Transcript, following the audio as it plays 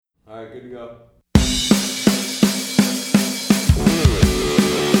Alright, good to go.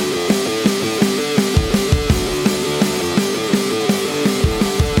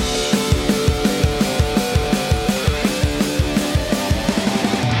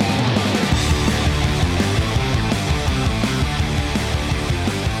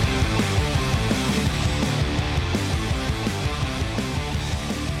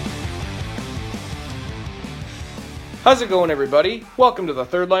 How's it going, everybody? Welcome to the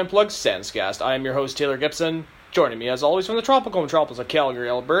Third Line Plug Senscast. I am your host, Taylor Gibson. Joining me, as always, from the tropical metropolis of Calgary,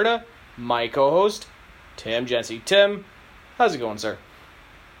 Alberta, my co-host, Tim Jency. Tim, how's it going, sir?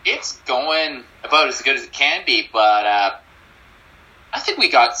 It's going about as good as it can be, but I think we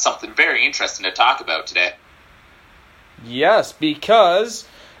got something very interesting to talk about today. Yes, because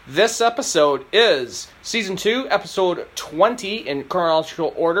this episode is Season 2, Episode 20 in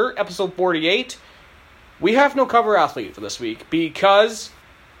chronological order, Episode 48. We have no cover athlete for this week because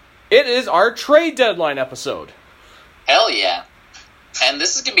it is our trade deadline episode. Hell yeah. And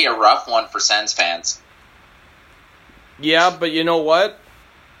this is going to be a rough one for Sens fans. Yeah, but you know what?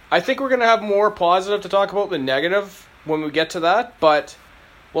 I think we're going to have more positive to talk about than negative when we get to that, but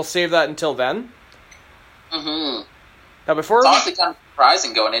we'll save that until then. Mm-hmm. Now, before it's honestly kind of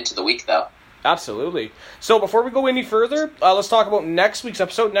surprising going into the week, though. Absolutely. So before we go any further, let's talk about next week's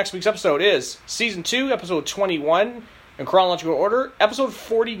episode. Next week's episode is Season 2, Episode 21, in chronological order, Episode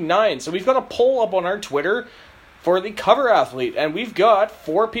 49. So we've got a poll up on our Twitter for the cover athlete, and we've got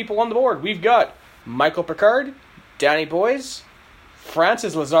 4 people on the board. We've got Michael Picard, Danny Boyes,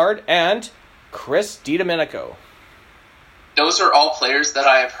 Francis Lazard, and Chris DiDomenico. Those are all players that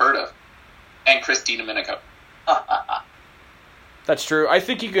I have heard of. And Chris DiDomenico. That's true. I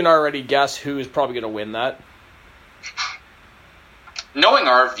think you can already guess who is probably going to win that. Knowing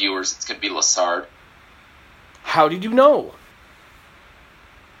our viewers, it's going to be Lazard. How did you know?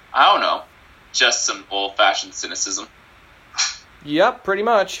 I don't know. Just some old-fashioned cynicism. Yep, pretty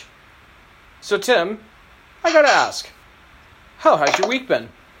much. So, Tim, I gotta ask, how has your week been?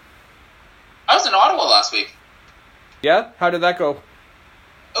 I was in Ottawa last week. Yeah? How did that go?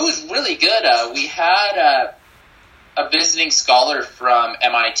 It was really good. We had a visiting scholar from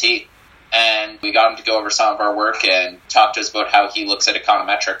MIT, and we got him to go over some of our work and talk to us about how he looks at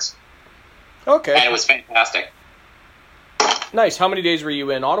econometrics. Okay. And it was fantastic. Nice. How many days were you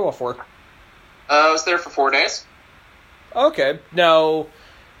in Ottawa for? I was there for 4 days. Okay. Now,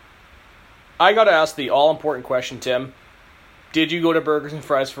 I gotta ask the all-important question, Tim. Did you go to Burgers and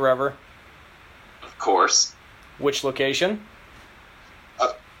Fries Forever? Of course. Which location?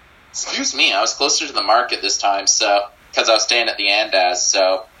 Excuse me, I was closer to the market this time, so because I was staying at the Andaz,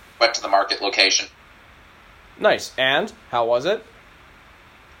 so went to the market location. Nice. And how was it?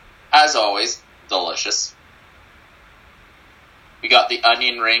 As always, delicious. We got the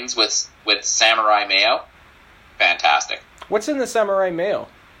onion rings with samurai mayo. Fantastic. What's in the samurai mayo?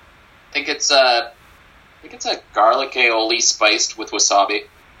 I think it's a garlic aioli spiced with wasabi.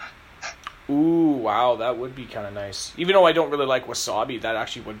 Ooh, wow, that would be kind of nice. Even though I don't really like wasabi, that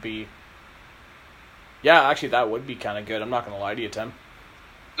actually would be... Yeah, actually, that would be kind of good. I'm not going to lie to you, Tim.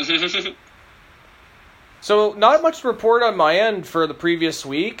 So, not much to report on my end for the previous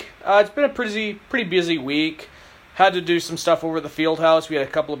week. It's been a pretty busy week. Had to do some stuff over the field house. We had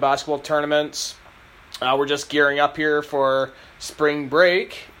a couple of basketball tournaments. We're just gearing up here for spring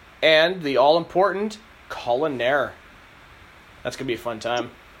break and the all-important Culinaire. That's going to be a fun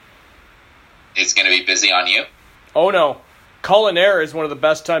time. It's going to be busy on you. Oh, no. Culinaire is one of the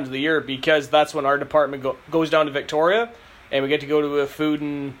best times of the year because that's when our department goes down to Victoria and we get to go to a food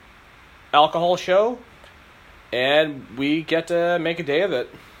and alcohol show and we get to make a day of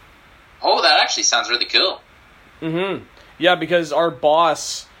it. Oh, that actually sounds really cool. Mm-hmm. Yeah, because our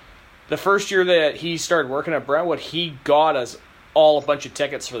boss, the first year that he started working at Brentwood, he got us all a bunch of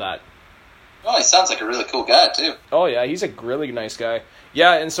tickets for that. Oh, he sounds like a really cool guy, too. Oh, yeah, he's a really nice guy.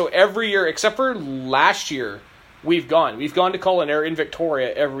 Yeah, and so every year, except for last year, we've gone to Culinaire in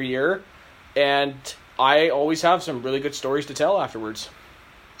Victoria every year, and I always have some really good stories to tell afterwards.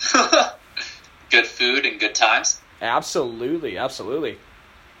 Good food and good times? Absolutely.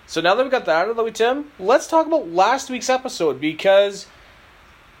 So now that we got that out of the way, Tim, let's talk about last week's episode, because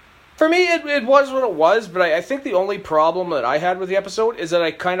for me, it was what it was, but I think the only problem that I had with the episode is that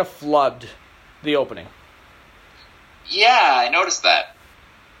I kind of flubbed the opening. Yeah, I noticed that.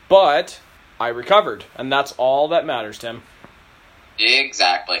 But I recovered, and that's all that matters, Tim.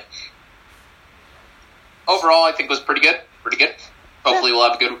 Exactly. Overall, I think it was pretty good. Hopefully, we'll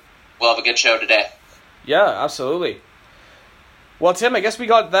have a good show today. Yeah, absolutely. Well, Tim, I guess we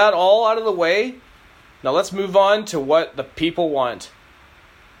got that all out of the way. Now let's move on to what the people want.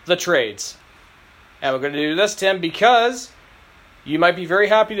 the trades. And we're going to do this, Tim, because you might be very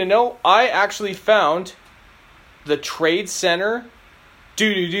happy to know I actually found the Trade Center.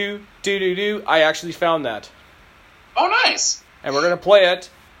 I actually found that. Oh, nice. And we're going to play it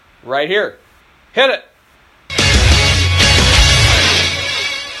right here. Hit it.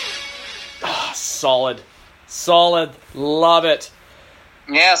 Oh, solid. Love it.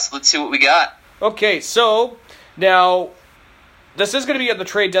 Yes, let's see what we got. Okay, so now this is going to be at the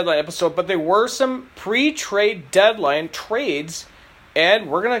trade deadline episode, but there were some pre-trade deadline trades, and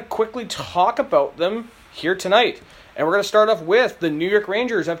we're going to quickly talk about them here tonight. And we're going to start off with the New York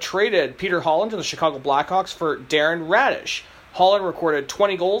Rangers have traded Peter Holland to the Chicago Blackhawks for Darren Radish. Holland recorded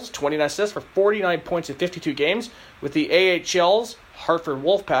 20 goals, 29 assists for 49 points in 52 games with the AHL's Hartford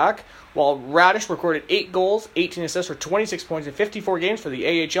Wolfpack, while Radish recorded 8 goals, 18 assists for 26 points in 54 games for the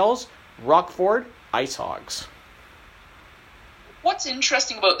AHL's Rockford Ice Hogs. What's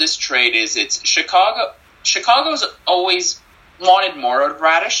interesting about this trade is it's Chicago. Chicago's always wanted more out of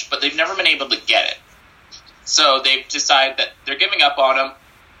Radish, but they've never been able to get it. So they've decided that they're giving up on him,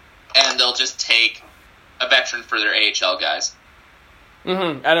 and they'll just take a veteran for their AHL guys.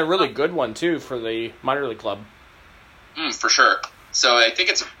 Mm-hmm. And a really good one, too, for the minor league club. For sure. So I think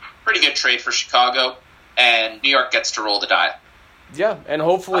it's a pretty good trade for Chicago, and New York gets to roll the die. Yeah, and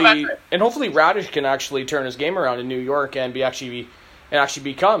hopefully Radish can actually turn his game around in New York and actually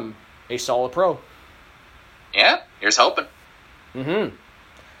become a solid pro. Yeah, here's hoping. Mm-hmm.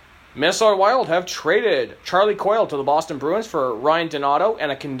 Minnesota Wild have traded Charlie Coyle to the Boston Bruins for Ryan Donato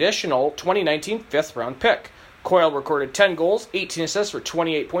and a conditional 2019 fifth-round pick. Coyle recorded 10 goals, 18 assists for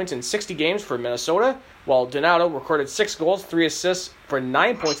 28 points in 60 games for Minnesota, while Donato recorded 6 goals, 3 assists for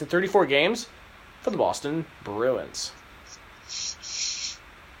 9 points in 34 games for the Boston Bruins.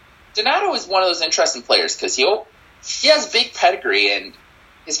 Donato is one of those interesting players because he has big pedigree and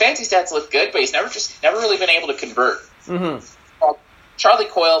his fantasy stats look good, but he's never really been able to convert. Mm-hmm. Well, Charlie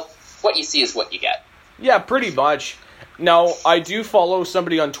Coyle, what you see is what you get. Yeah, pretty much. Now, I do follow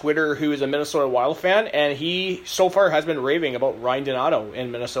somebody on Twitter who is a Minnesota Wild fan, and he so far has been raving about Ryan Donato in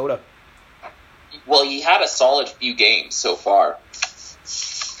Minnesota. Well, he had a solid few games so far.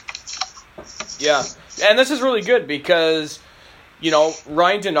 Yeah, and this is really good because, you know,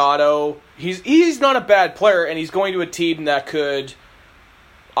 Ryan Donato, he's not a bad player, and he's going to a team that could,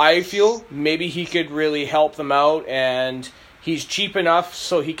 I feel, maybe he could really help them out, and he's cheap enough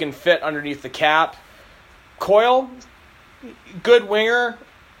so he can fit underneath the cap. Coyle, good winger,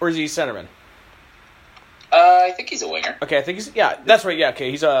 or is he centerman? I think he's a winger. Okay, I think that's right. Yeah,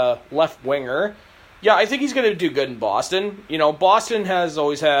 okay, he's a left winger. Yeah, I think he's going to do good in Boston. You know, Boston has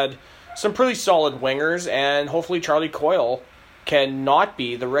always had some pretty solid wingers, and hopefully Charlie Coyle can not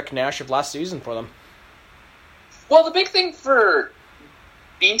be the Rick Nash of last season for them. Well, the big thing for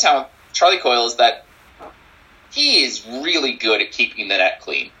Beantown, Charlie Coyle, is that he is really good at keeping the net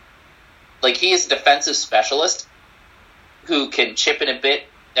clean. Like, he is a defensive specialist who can chip in a bit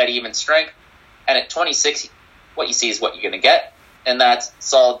at even strength, and at 26, what you see is what you're going to get, and that's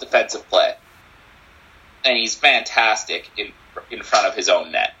solid defensive play. And he's fantastic in front of his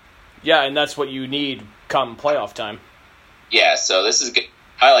own net. Yeah, and that's what you need come playoff time. Yeah, so this is good.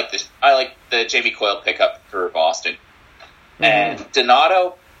 I like this. I like the Jamie Coyle pickup for Boston. Mm-hmm. And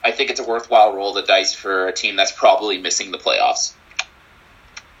Donato, I think it's a worthwhile roll of the dice for a team that's probably missing the playoffs.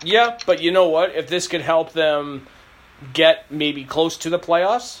 Yeah, but you know what? If this could help them get maybe close to the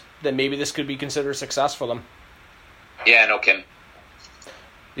playoffs, then maybe this could be considered success for them. Yeah, no kidding.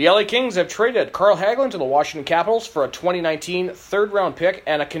 The LA Kings have traded Carl Hagelin to the Washington Capitals for a 2019 third-round pick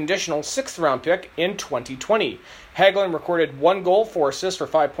and a conditional sixth-round pick in 2020. Hagelin recorded 1 goal, 4 assists for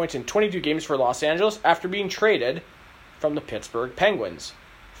 5 points in 22 games for Los Angeles after being traded from the Pittsburgh Penguins.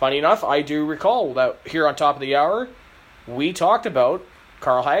 Funny enough, I do recall that here on Top of the Hour, we talked about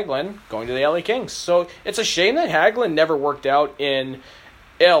Carl Hagelin going to the LA Kings. So it's a shame that Hagelin never worked out in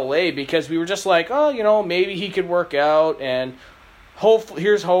LA because we were just like, oh, you know, maybe he could work out and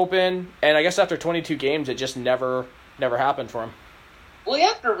here's hoping. And I guess after 22 games, it just never happened for him. Well, you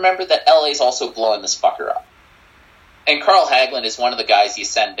have to remember that LA's also blowing this fucker up. And Carl Hagelin is one of the guys you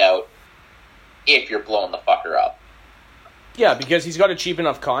send out if you're blowing the fucker up. Yeah, because he's got a cheap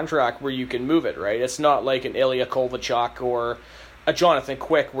enough contract where you can move it, right? It's not like an Ilya Kovalchuk or a Jonathan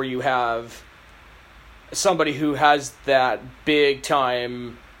Quick where you have somebody who has that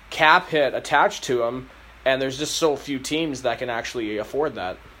big-time cap hit attached to him, and there's just so few teams that can actually afford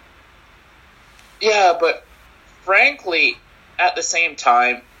that. Yeah, but frankly, at the same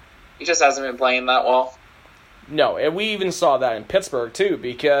time, he just hasn't been playing that well. No, and we even saw that in Pittsburgh, too,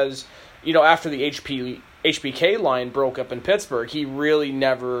 because, you know, after the HBK line broke up in Pittsburgh, he really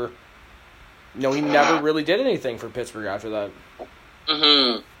never... he never really did anything for Pittsburgh after that.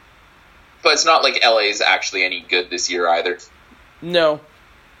 Mm-hmm. But it's not like LA's actually any good this year either. No.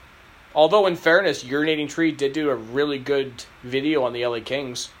 Although, in fairness, Urinating Tree did do a really good video on the LA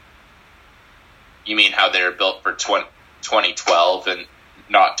Kings. You mean how they're built for 2012 and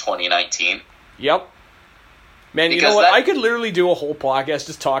not 2019? Yep. Man, Because you know what? I could literally do a whole podcast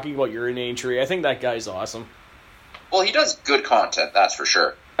just talking about Urinating Tree. I think that guy's awesome. Well, he does good content, that's for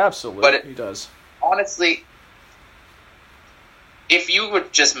sure. Absolutely, he does. Honestly, if you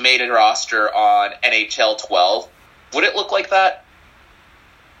would just made a roster on NHL 12, would it look like that?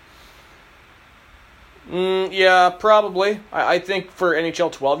 Yeah, probably. I think for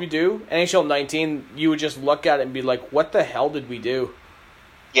NHL 12 you do. NHL 19, you would just look at it and be like, what the hell did we do?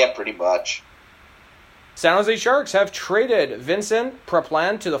 Yeah, pretty much. San Jose Sharks have traded Vincent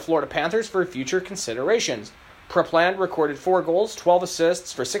Preplan to the Florida Panthers for future considerations. Preplan recorded 4 goals, 12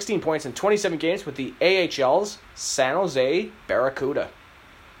 assists for 16 points in 27 games with the AHL's San Jose Barracuda.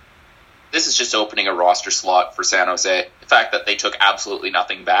 This is just opening a roster slot for San Jose. The fact that they took absolutely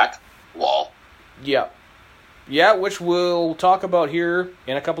nothing back, lol. Yeah. Yeah, which we'll talk about here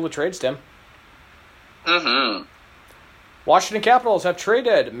in a couple of trades, Tim. Mm-hmm. Washington Capitals have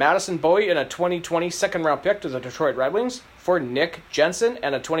traded Madison Bowie and a 2020 second-round pick to the Detroit Red Wings for Nick Jensen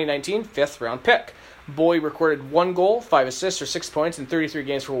and a 2019 fifth-round pick. Bowie recorded 1 goal, 5 assists for 6 points in 33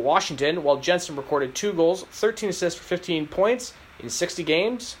 games for Washington, while Jensen recorded 2 goals, 13 assists for 15 points in 60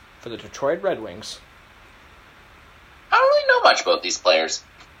 games for the Detroit Red Wings. I don't really know much about these players.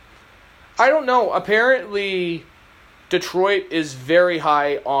 I don't know. Apparently, Detroit is very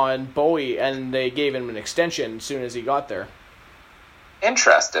high on Bowie, and they gave him an extension as soon as he got there.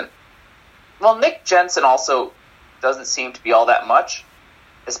 Interesting. Well, Nick Jensen also doesn't seem to be all that much,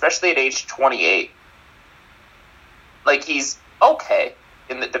 especially at age 28. Like, he's okay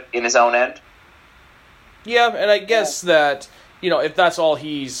in his own end. Yeah, and I guess that, if that's all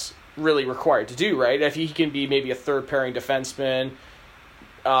he's really required to do, right? If he can be maybe a third-pairing defenseman,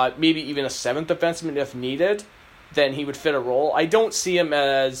 maybe even a seventh defenseman if needed, then he would fit a role. I don't see him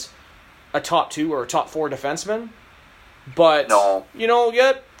as a top 2 or a top 4 defenseman, but, no.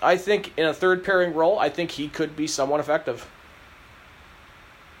 Yet, I think in a third-pairing role, I think he could be somewhat effective.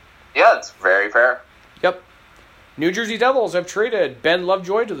 Yeah, that's very fair. Yep. New Jersey Devils have traded Ben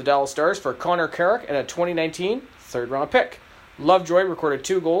Lovejoy to the Dallas Stars for Connor Carrick and a 2019 third-round pick. Lovejoy recorded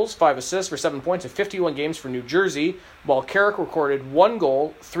 2 goals, 5 assists for 7 points in 51 games for New Jersey, while Carrick recorded 1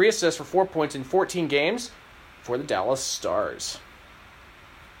 goal, 3 assists for 4 points in 14 games for the Dallas Stars.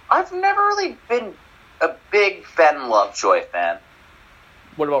 I've never really been a big Ben Lovejoy fan.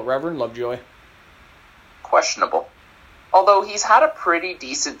 What about Reverend Lovejoy? Questionable. Although he's had a pretty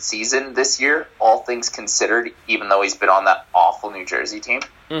decent season this year, all things considered, even though he's been on that awful New Jersey team.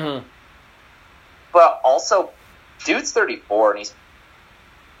 Mm-hmm. But also, dude's 34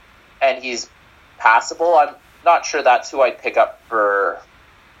 and he's passable. I'm not sure that's who I'd pick up for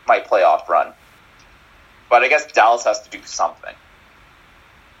my playoff run. But I guess Dallas has to do something.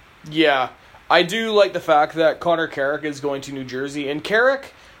 Yeah, I do like the fact that Connor Carrick is going to New Jersey. And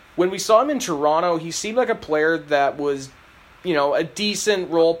Carrick, when we saw him in Toronto, he seemed like a player that was, a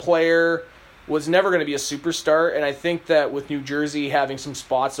decent role player, was never going to be a superstar. And I think that with New Jersey having some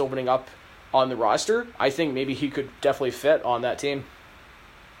spots opening up on the roster, I think maybe he could definitely fit on that team.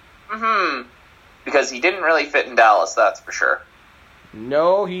 Mm-hmm. Because he didn't really fit in Dallas, that's for sure.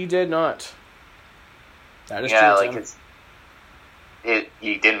 No, he did not. That is true, Tim.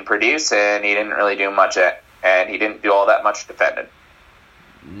 He didn't produce, and he didn't really do much, and he didn't do all that much defending.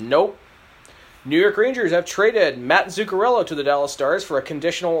 Nope. New York Rangers have traded Matt Zuccarello to the Dallas Stars for a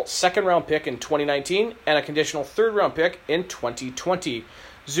conditional second-round pick in 2019 and a conditional third-round pick in 2020.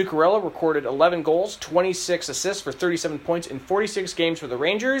 Zuccarello recorded 11 goals, 26 assists for 37 points in 46 games for the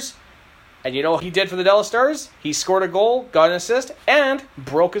Rangers. And you know what he did for the Dallas Stars? He scored a goal, got an assist, and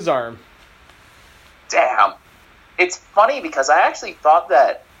broke his arm. Damn. It's funny because I actually thought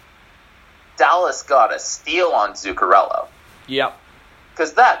that Dallas got a steal on Zuccarello. Yep.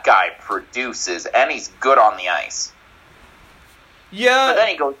 Because that guy produces, and he's good on the ice. Yeah. But then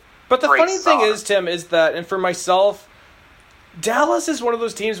he goes. But the funny thing is, Tim, is that, and for myself, Dallas is one of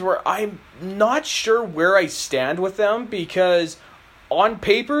those teams where I'm not sure where I stand with them because on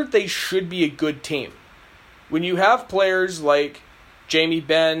paper, they should be a good team. When you have players like Jamie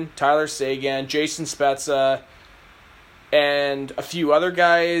Benn, Tyler Seguin, Jason Spezza, and a few other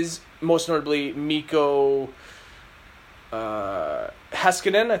guys, most notably Mikko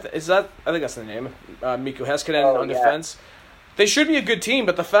Heiskanen, I think that's the name, Mikko Heiskanen on defense. They should be a good team,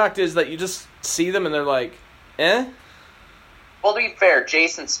 but the fact is that you just see them and they're like, eh? Well, to be fair,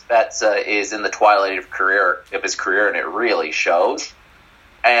 Jason Spezza is in the twilight of his career, and it really shows.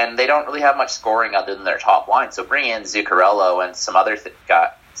 And they don't really have much scoring other than their top line. So bringing in Zuccarello and some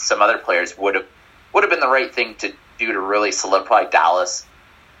other players would have been the right thing to do to really solidify Dallas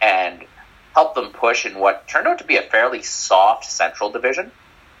and help them push in what turned out to be a fairly soft Central Division.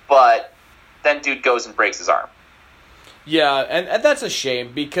 But then dude goes and breaks his arm. Yeah, and that's a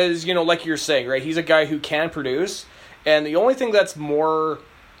shame because, like you're saying, right, he's a guy who can produce, and the only thing that's more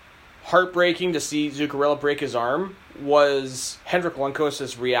heartbreaking to see Zuccarello break his arm was Henrik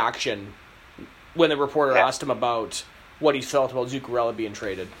Lundqvist's reaction when the reporter asked him about what he felt about Zuccarello being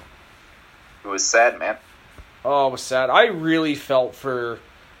traded. It was sad, man. Oh, it was sad. I really felt for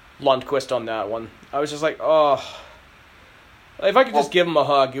Lundqvist on that one. I was just like, oh, if I could just give him a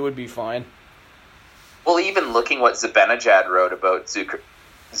hug, it would be fine. Well, even looking what Zibanejad wrote about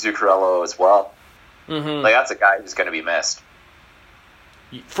Zuccarello as well. Mm-hmm. Like, that's a guy who's going to be missed.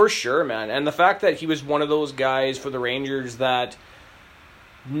 For sure, man. And the fact that he was one of those guys for the Rangers that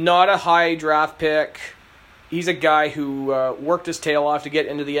not a high draft pick. He's a guy who worked his tail off to get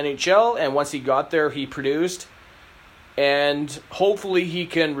into the NHL, and once he got there, he produced. And hopefully he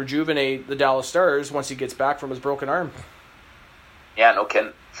can rejuvenate the Dallas Stars once he gets back from his broken arm. Yeah, no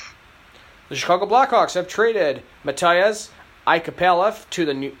kidding. The Chicago Blackhawks have traded Matthias Ikapela to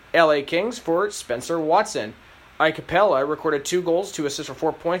the new LA Kings for Spencer Watson. Ikapela recorded 2 goals, 2 assists for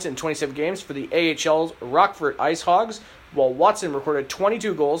 4 points in 27 games for the AHL's Rockford Ice Hogs, while Watson recorded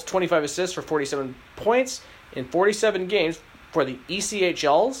 22 goals, 25 assists for 47 points in 47 games for the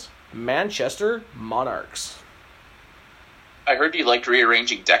ECHL's Manchester Monarchs. I heard you liked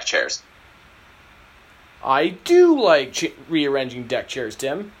rearranging deck chairs. I do like rearranging deck chairs,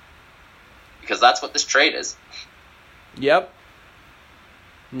 Tim. Because that's what this trade is. Yep.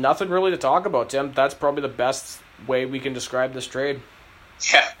 Nothing really to talk about, Tim. That's probably the best way we can describe this trade.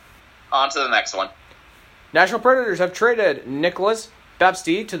 Yeah. On to the next one. Nashville Predators have traded Nicholas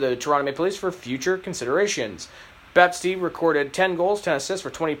Bapsty to the Toronto Maple Leafs for future considerations. Bapsty recorded 10 goals, 10 assists for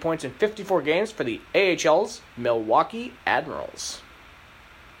 20 points in 54 games for the AHL's Milwaukee Admirals.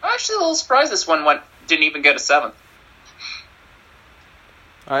 I'm actually a little surprised this one didn't even get a 7th.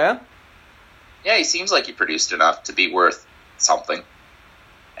 Oh, yeah? Yeah, he seems like he produced enough to be worth something.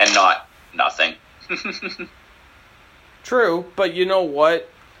 And not nothing. True, but you know what?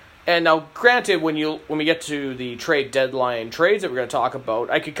 And now, granted, when we get to the trade deadline trades that we're going to talk about,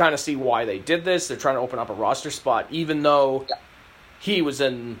 I could kind of see why they did this. They're trying to open up a roster spot, even though he was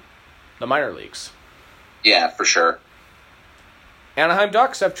in the minor leagues. Yeah, for sure. Anaheim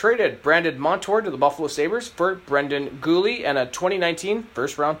Ducks have traded Brandon Montour to the Buffalo Sabres for Brendan Gooley and a 2019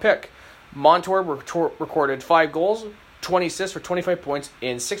 first-round pick. Montour recorded 5 goals, 20 assists for 25 points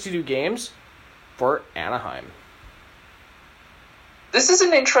in 62 games for Anaheim. This is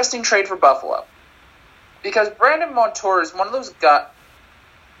an interesting trade for Buffalo. Because Brandon Montour is one of those guys,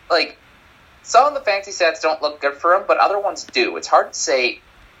 like, some of the fantasy stats don't look good for him, but other ones do. It's hard to say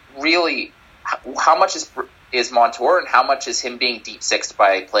really how much is Montour and how much is him being deep-sixed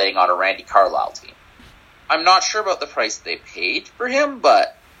by playing on a Randy Carlyle team. I'm not sure about the price they paid for him,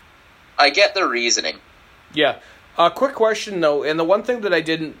 but I get the reasoning. Yeah. Quick question, though, and the one thing that I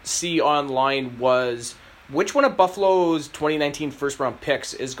didn't see online was which one of Buffalo's 2019 first-round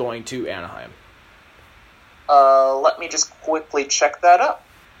picks is going to Anaheim? Let me just quickly check that up.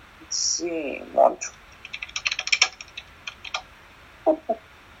 Let's see.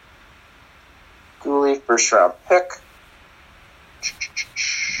 Gooley, first-round pick.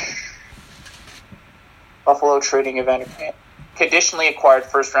 Buffalo trading Evander Kane. Conditionally acquired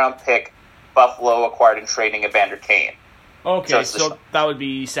first-round pick. Buffalo acquired and trading Evander Kane. Okay, so that would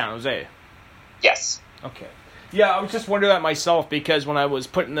be San Jose. Yes. Okay. Yeah, I was just wondering that myself because when I was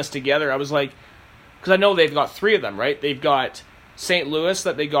putting this together, I was like, because I know they've got 3 of them, right? They've got St. Louis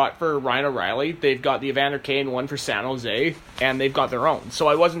that they got for Ryan O'Reilly. They've got the Evander Kane one for San Jose, and they've got their own. So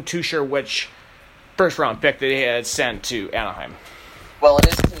I wasn't too sure which first-round pick they had sent to Anaheim. Well,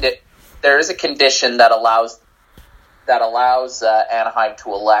 there is a condition that allows Anaheim to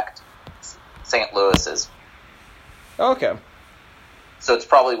elect St. Louis's. Okay. So it's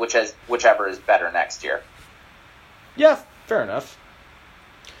probably whichever is better next year. Yeah, fair enough.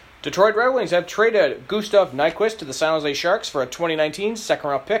 Detroit Red Wings have traded Gustav Nyquist to the San Jose Sharks for a 2019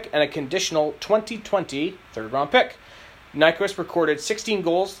 second-round pick and a conditional 2020 third-round pick. Nyquist recorded 16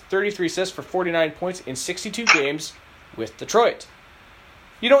 goals, 33 assists for 49 points in 62 games with Detroit.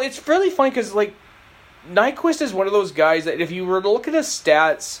 You know, it's really funny because, like, Nyquist is one of those guys that if you were to look at his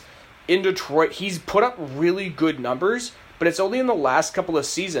stats in Detroit, he's put up really good numbers, but it's only in the last couple of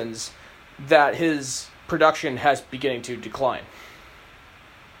seasons that his production has beginning to decline.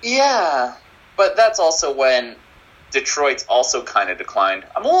 Yeah, but that's also when Detroit's also kind of declined.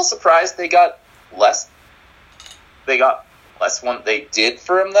 I'm a little surprised they got less. They got less one they did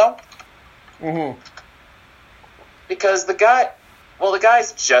for him, though. Mm-hmm. Because the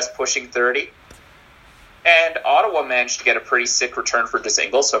guy's just pushing 30. And Ottawa managed to get a pretty sick return for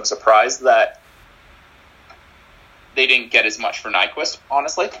Dzingel, so I'm surprised that they didn't get as much for Nyquist,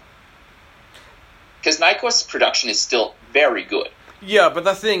 honestly. Because Nyquist's production is still very good. Yeah, but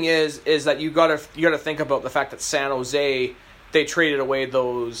the thing is that you gotta think about the fact that San Jose, they traded away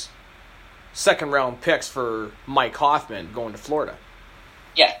those second-round picks for Mike Hoffman going to Florida.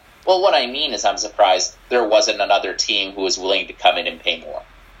 Yeah. Well, what I mean is I'm surprised there wasn't another team who was willing to come in and pay more.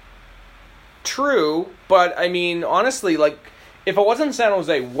 True, but I mean, honestly, like, if it wasn't San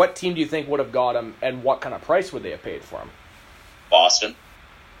Jose, what team do you think would have got him, and what kind of price would they have paid for him? Boston.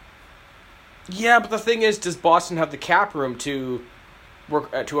 Yeah, but the thing is, does Boston have the cap room to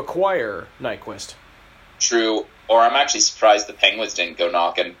acquire Nyquist? True. Or I'm actually surprised the Penguins didn't go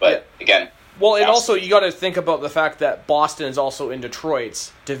knocking, but again... Well, and also, you got to think about the fact that Boston is also in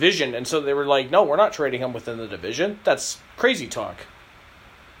Detroit's division, and so they were like, no, we're not trading him within the division. That's crazy talk.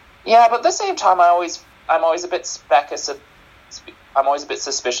 Yeah, but at the same time, I'm always a bit suspicious of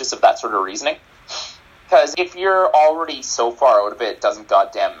that sort of reasoning. Because if you're already so far out of it doesn't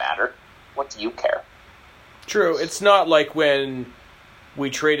goddamn matter. What do you care? True. It's not like when we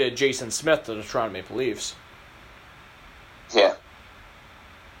traded Jason Smith to the Toronto Maple Leafs. Yeah.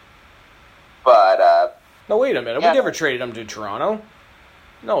 But, No, wait a minute. Yeah. We never traded him to Toronto.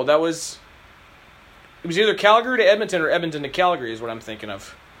 No, it was either Calgary to Edmonton or Edmonton to Calgary is what I'm thinking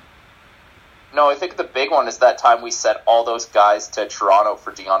of. No, I think the big one is that time we sent all those guys to Toronto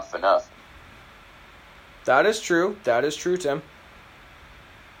for Dion Phaneuf. That is true. That is true, Tim.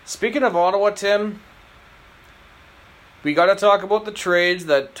 Speaking of Ottawa, Tim, we got to talk about the trades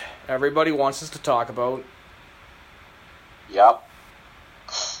that everybody wants us to talk about. Yep.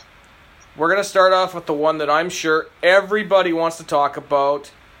 We're going to start off with the one that I'm sure everybody wants to talk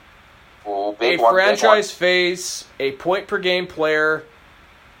about. Oh, A franchise face, a point-per-game player,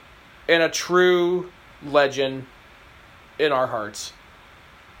 and a true legend in our hearts.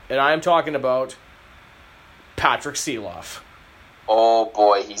 And I am talking about Patrick Seeloff. Oh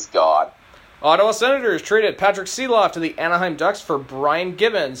boy, he's gone. Ottawa Senators traded Patrick Seeloff to the Anaheim Ducks for Brian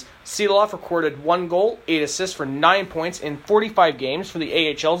Gibbons. Seeloff recorded 1 goal, 8 assists for 9 points in 45 games for the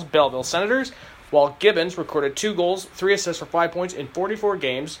AHL's Belleville Senators, while Gibbons recorded 2 goals, 3 assists for 5 points in 44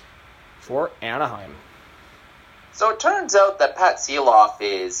 games for Anaheim. So it turns out that Pat Seeloff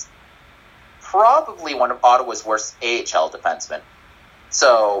is probably one of Ottawa's worst AHL defensemen.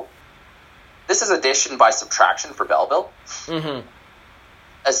 So this is addition by subtraction for Belleville. Mm-hmm.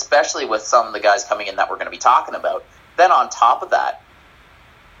 Especially with some of the guys coming in that we're going to be talking about. Then on top of that,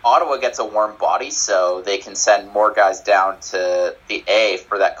 Ottawa gets a warm body, so they can send more guys down to the A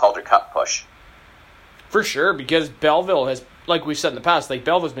for that Calder Cup push. For sure, because Belleville has, like we've said in the past, like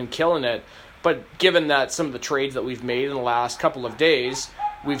Belleville's been killing it, but given that some of the trades that we've made in the last couple of days,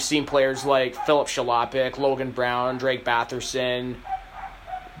 we've seen players like Philip Shalopik, Logan Brown, Drake Batherson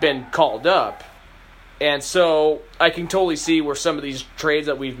been called up. And so I can totally see where some of these trades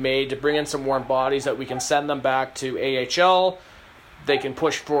that we've made to bring in some warm bodies that we can send them back to AHL. They can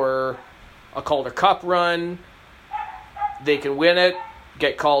push for a Calder Cup run. They can win it,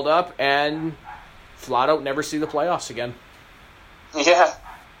 get called up, and flat out never see the playoffs again. Yeah.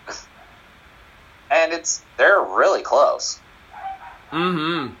 And they're really close.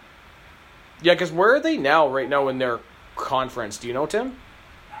 Mm-hmm. Yeah, because where are they right now in their conference? Do you know, Tim?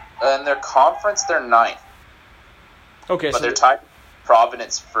 In their conference, they're 9th. Okay, but so they're tied with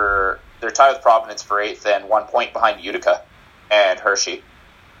Providence for 8th and 1 point behind Utica and Hershey.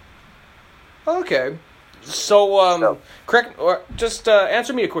 Okay. So, correct. Just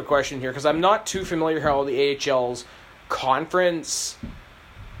answer me a quick question here, because I'm not too familiar how the AHL's conference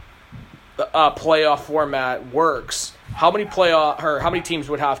playoff format works. How many teams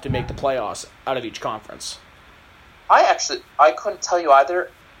would have to make the playoffs out of each conference? I couldn't tell you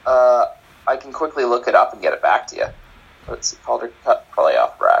either. I can quickly look it up and get it back to you. Let's see, Calder Cup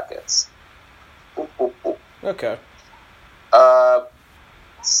playoff brackets. Okay. 1,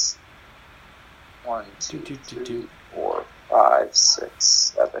 2, 3, 4, 5,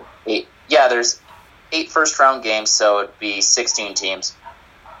 6, 7, 8. Yeah, there's 8 first-round games, so it'd be 16 teams.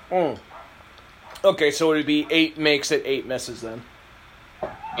 Okay, so it'd be 8 makes it, 8 misses then.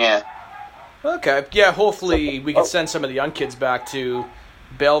 Yeah. Okay. Yeah, hopefully we can send some of the young kids back to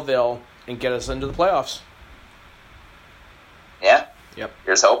Belleville and get us into the playoffs. Yep.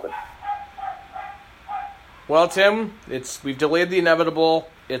 Here's hoping. Well, Tim, we've delayed the inevitable.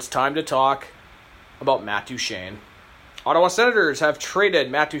 It's time to talk about Matt Duchene. Ottawa Senators have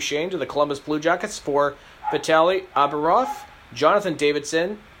traded Matt Duchene to the Columbus Blue Jackets for Vitaly Abarov, Jonathan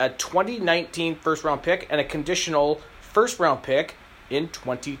Davidson, a 2019 first-round pick, and a conditional first-round pick in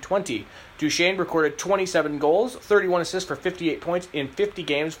 2020. Duchene recorded 27 goals, 31 assists for 58 points in 50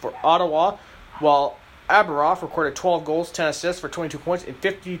 games for Ottawa, while Abarov recorded 12 goals, 10 assists for 22 points in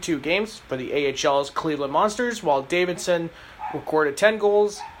 52 games for the AHL's Cleveland Monsters, while Davidson recorded 10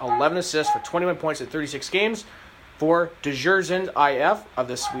 goals, 11 assists for 21 points in 36 games for Djurgården IF of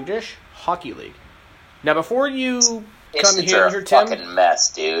the Swedish Hockey League. Now, before you come here, Tim, fucking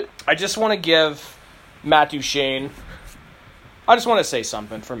mess, dude. I just want to give Matt Duchene. I just want to say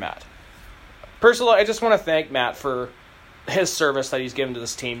something for Matt. Personally, I just want to thank Matt for his service that he's given to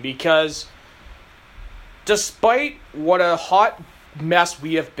this team, because despite what a hot mess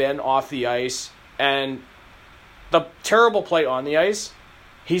we have been off the ice and the terrible play on the ice,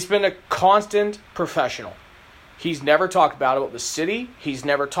 he's been a constant professional. He's never talked bad about the city, he's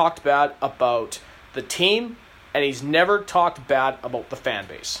never talked bad about the team, and he's never talked bad about the fan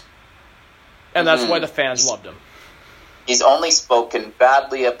base. And that's why the fans loved him. He's only spoken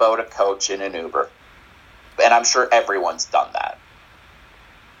badly about a coach in an Uber. And I'm sure everyone's done that.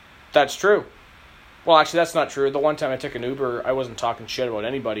 That's true. Well, actually, that's not true. The one time I took an Uber, I wasn't talking shit about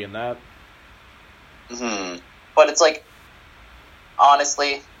anybody in that. But it's like,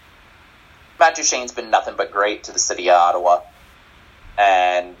 honestly, Matt Duchene's been nothing but great to the city of Ottawa.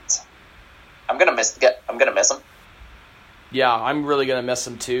 And I'm gonna miss him. Yeah, I'm really going to miss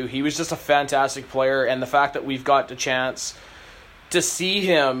him too. He was just a fantastic player, and the fact that we've got the chance to see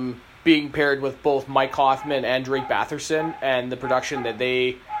him being paired with both Mike Hoffman and Drake Batherson and the production that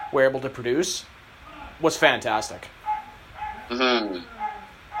they were able to produce was fantastic.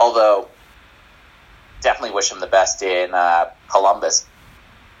 Although, definitely wish him the best in Columbus.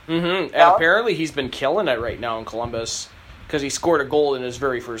 And apparently he's been killing it right now in Columbus because he scored a goal in his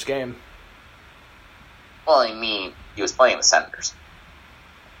very first game. Well, I mean, he was playing the Senators.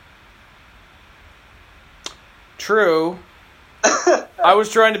 True. I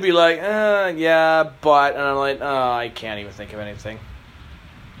was trying to be like, yeah, but, and I'm like, I can't even think of anything.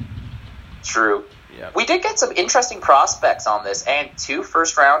 True. Yep. We did get some interesting prospects on this, and two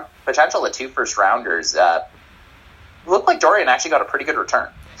first rounders. Looked like Dorian actually got a pretty good return.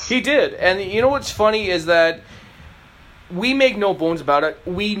 He did, and you know what's funny is that we make no bones about it.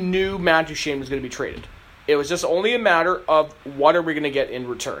 We knew Matt Duchene was going to be traded. It was just only a matter of what are we going to get in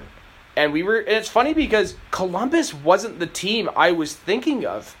return. And it's funny because Columbus wasn't the team I was thinking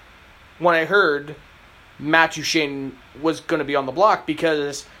of when I heard Matt Duchene was going to be on the block,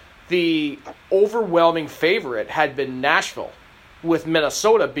 because the overwhelming favorite had been Nashville, with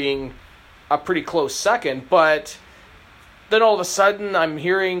Minnesota being a pretty close second. But then all of a sudden I'm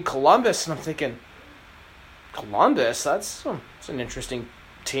hearing Columbus and I'm thinking, Columbus? That's an interesting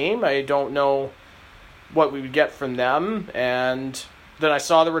team. I don't know what we would get from them. And then I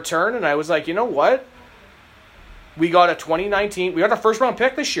saw the return and I was like, you know what? We got a 2019, we got a first round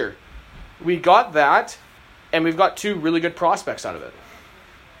pick this year. We got that, and we've got two really good prospects out of it.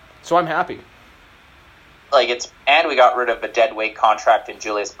 So I'm happy. And we got rid of a deadweight contract in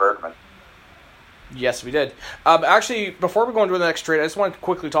Julius Bergman. Yes, we did. Actually, before we go into the next trade, I just want to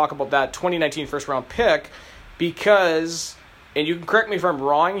quickly talk about that 2019 first round pick, because, and you can correct me if I'm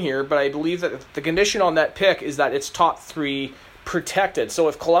wrong here, but I believe that the condition on that pick is that it's top three protected. So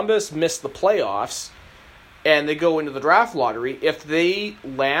if Columbus missed the playoffs and they go into the draft lottery, if they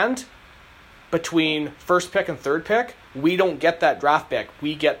land between first pick and third pick, we don't get that draft pick.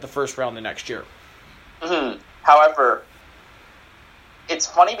 We get the first round the next year. However, it's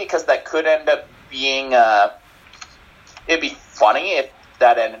funny because that could end up being it'd be funny if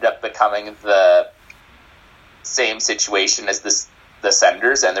that ended up becoming the same situation as the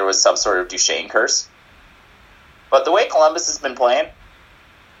Senators and there was some sort of Duchene curse. But the way Columbus has been playing,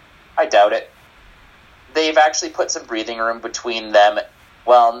 I doubt it. They've actually put some breathing room between them.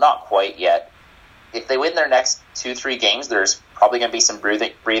 Well, not quite yet. If they win their next 2-3 games, there's probably going to be some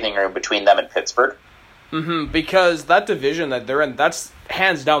breathing room between them and Pittsburgh. Because that division that they're in, that's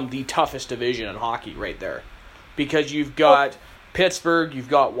hands down the toughest division in hockey right there. Because you've got Pittsburgh, you've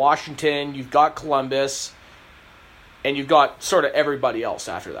got Washington, you've got Columbus, and you've got sort of everybody else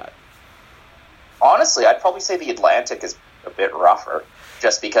after that. Honestly, I'd probably say the Atlantic is a bit rougher,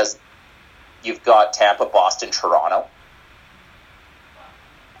 just because you've got Tampa, Boston, Toronto.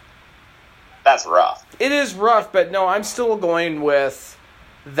 That's rough. It is rough, but no, I'm still going with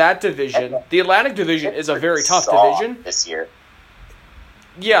that division. The Atlantic division is a very tough division this year.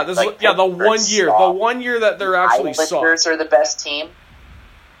 Yeah, the 1 year that they're actually sucked. Islanders are the best team.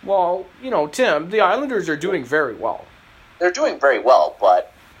 Well, Tim, the Islanders are doing very well. They're doing very well,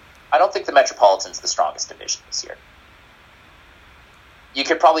 but I don't think the Metropolitan's the strongest division this year. You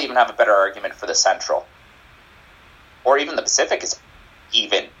could probably even have a better argument for the Central. Or even the Pacific is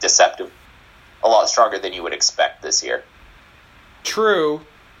even deceptive. A lot stronger than you would expect this year. True.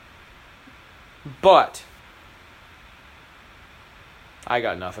 But I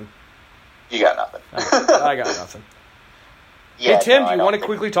got nothing. You got nothing. I got nothing. Yeah, hey, Tim, no, do you want to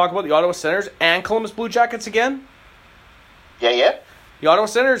quickly talk about the Ottawa Senators and Columbus Blue Jackets again? Yeah. The Ottawa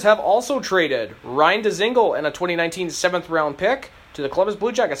Senators have also traded Ryan Dzingel and a 2019 7th-round pick to the Columbus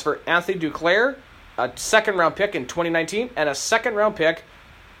Blue Jackets for Anthony Duclair, a 2nd-round pick in 2019, and a 2nd-round pick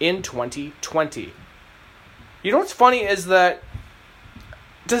in 2020. You know what's funny is that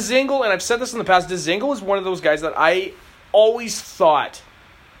Dzingel, and I've said this in the past, Dzingel is one of those guys that I always thought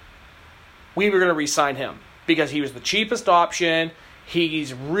we were going to re-sign him because he was the cheapest option.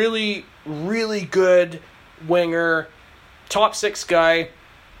 He's really, really good winger, top 6 guy,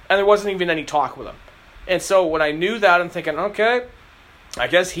 and there wasn't even any talk with him. And so when I knew that, I'm thinking, okay, I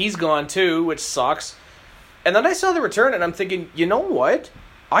guess he's gone too, which sucks. And then I saw the return, and I'm thinking, you know what?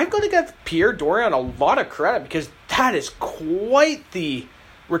 I'm going to give Pierre Dorion a lot of credit because that is quite the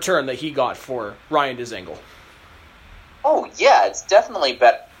return that he got for Ryan Dzingel. Oh, yeah, it's definitely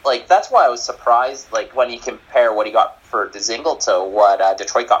better. Like, that's why I was surprised, like, when you compare what he got for Dzingel to what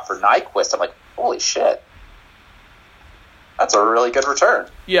Detroit got for Nyquist. I'm like, holy shit. That's a really good return.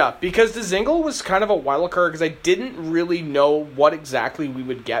 Yeah, because Dzingel was kind of a wild card because I didn't really know what exactly we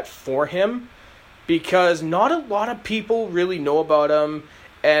would get for him because not a lot of people really know about him.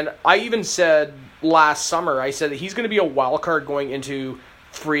 And I even said last summer, I said that he's going to be a wild card going into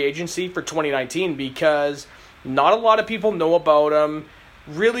free agency for 2019 because not a lot of people know about him.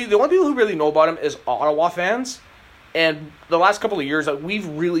 Really, the only people who really know about him is Ottawa fans. And the last couple of years, we've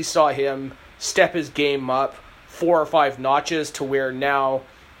really saw him step his game up 4 or 5 notches to where now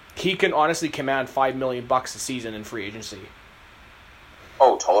he can honestly command $5 million a season in free agency.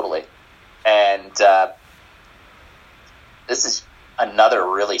 Oh, totally. And this is another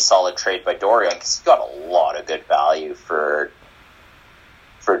really solid trade by Dorion because he got a lot of good value for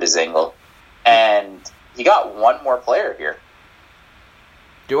Dzingel. And he got one more player here.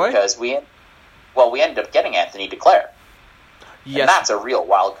 Do I? Because we ended up getting Anthony Duclair. Yes. And that's a real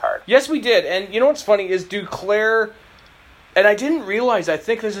wild card. Yes, we did. And you know what's funny is Duclair, and I didn't realize, I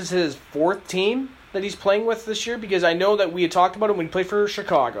think this is his 4th team that he's playing with this year because I know that we had talked about him when he played for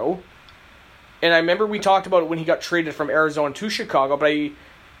Chicago. And I remember we talked about it when he got traded from Arizona to Chicago, but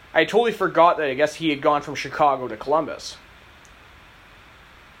I totally forgot that I guess he had gone from Chicago to Columbus.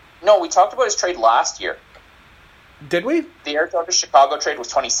 No, we talked about his trade last year. Did we? The Arizona to Chicago trade was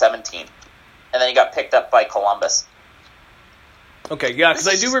 2017. And then he got picked up by Columbus. Okay, yeah, because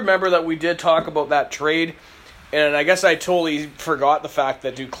I do remember that we did talk about that trade, and I guess I totally forgot the fact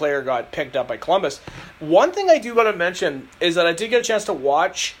that Duclair got picked up by Columbus. One thing I do want to mention is that I did get a chance to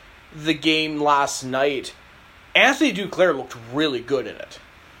watch the game last night. Anthony Duclair looked really good in it.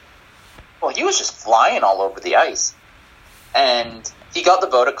 Well, he was just flying all over the ice. And he got the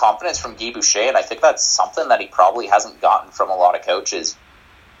vote of confidence from Guy Boucher, and I think that's something that he probably hasn't gotten from a lot of coaches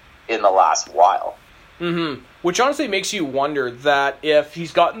in the last while. Mm-hmm. Which honestly makes you wonder that if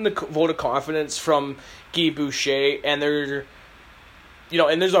he's gotten the vote of confidence from Guy Boucher, and there's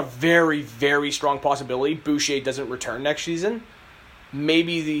a very, very strong possibility Boucher doesn't return next season,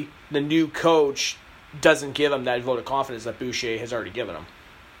 maybe the new coach doesn't give him that vote of confidence that Boucher has already given him.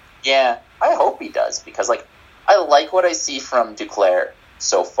 Yeah, I hope he does, because I like what I see from Duclair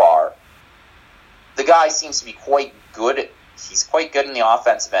so far. The guy seems to be quite good. He's quite good in the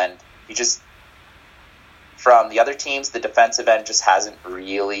offensive end. He just, from the other teams, the defensive end just hasn't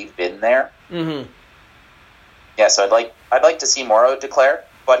really been there. Mm-hmm. Yeah, so I'd like to see more of Duclair,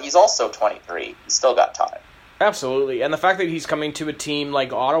 but he's also 23. He's still got time. Absolutely, and the fact that he's coming to a team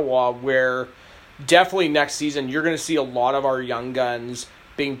like Ottawa, where definitely next season you're going to see a lot of our young guns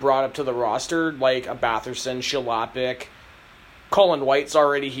being brought up to the roster, like a Batherson, Shalapik. Colin White's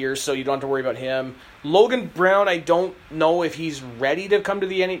already here, so you don't have to worry about him. Logan Brown, I don't know if he's ready to come to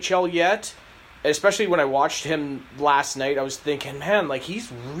the NHL yet. Especially when I watched him last night, I was thinking, man,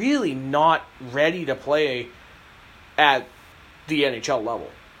 he's really not ready to play at the NHL level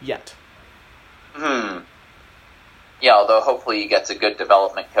yet. Yeah, although hopefully he gets a good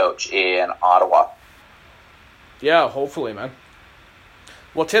development coach in Ottawa. Yeah, hopefully, man.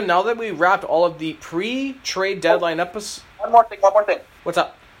 Well, Tim, now that we wrapped all of the pre-trade deadline episodes... One more thing. What's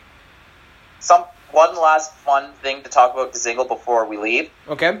up? one last fun thing to talk about Dzingel before we leave.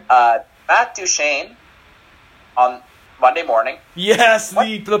 Okay. Matt Duchene on Monday morning. Yes,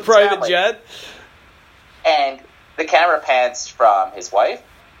 the private jet. And the camera pans from his wife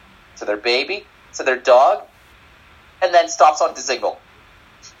to their baby to their dog, and then stops on Dzingel.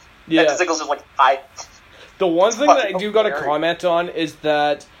 Yeah. And Dzingel's just like, hi. The one thing that I do got to comment on is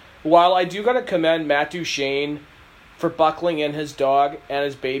that while I do got to commend Matt Duchene for buckling in his dog and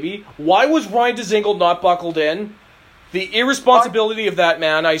his baby, why was Ryan Dzingel not buckled in? The irresponsibility of that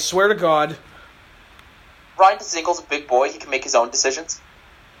man, I swear to God. Ryan Dzingel's a big boy. He can make his own decisions.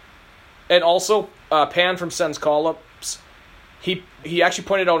 And also, Pan from Sens Call-Ups, he actually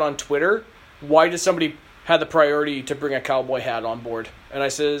pointed out on Twitter, why does somebody have the priority to bring a cowboy hat on board? And I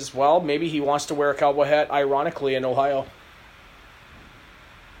says, well, maybe he wants to wear a cowboy hat, ironically, in Ohio.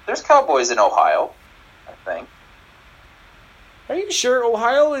 There's cowboys in Ohio, I think. Are you sure?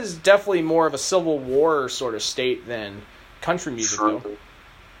 Ohio is definitely more of a Civil War sort of state than country music, True. though.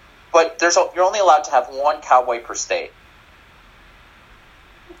 But you're only allowed to have one cowboy per state.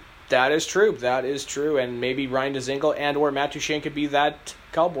 That is true. That is true. And maybe Ryan Dzingel and or Matt Duchene could be that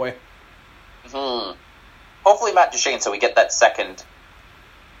cowboy. Hopefully Matt Duchene, so we get that second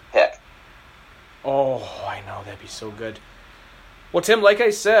pick. Oh, I know. That'd be so good. Well, Tim, like I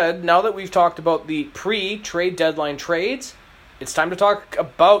said, now that we've talked about the pre-trade deadline trades, it's time to talk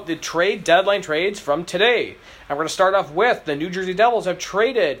about the trade deadline trades from today. And we're going to start off with the New Jersey Devils have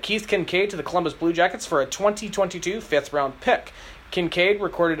traded Keith Kinkaid to the Columbus Blue Jackets for a 2022 fifth-round pick. Kinkaid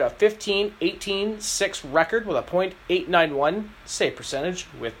recorded a 15-18-6 record with a .891 save percentage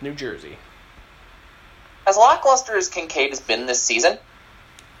with New Jersey. As lackluster as Kinkaid has been this season,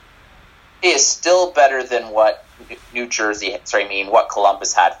 he is still better than what what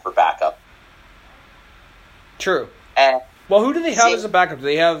Columbus had for backup. True. And well, who do they have as a backup? Do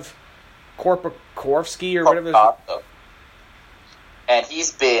they have Korpikorsky or whatever? And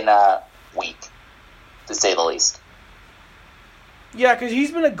he's been weak, to say the least. Yeah, because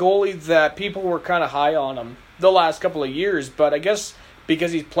he's been a goalie that people were kind of high on him the last couple of years, but I guess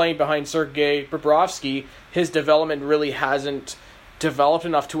because he's playing behind Sergei Bobrovsky, his development really hasn't developed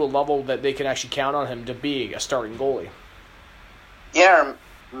enough to a level that they can actually count on him to be a starting goalie. Yeah, or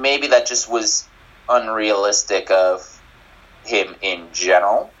maybe that just was unrealistic of him in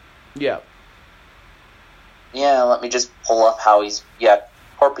general. Yeah. Yeah, let me just pull up how he's... Yeah,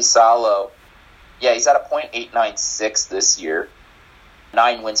 Korpisalo. Yeah, he's at a .896 this year.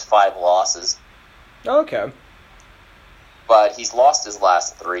 9 wins, 5 losses. Okay. But he's lost his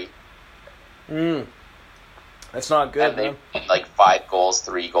last 3. That's not good, and they've 5 goals,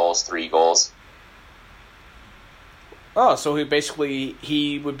 3 goals, 3 goals. Oh, so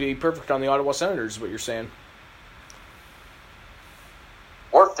he would be perfect on the Ottawa Senators, is what you're saying.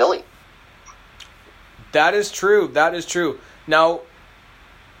 Or Philly. That is true. That is true. Now,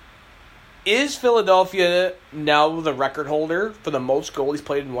 is Philadelphia now the record holder for the most goalies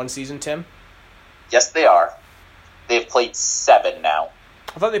played in one season, Tim? Yes, they are. They've played 7 now.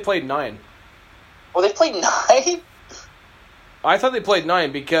 I thought they played 9. Oh, they played 9? I thought they played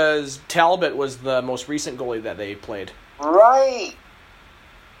 9 because Talbot was the most recent goalie that they played. Right.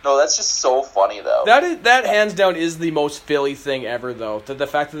 No, that's just so funny, though. That hands down is the most Philly thing ever, though. The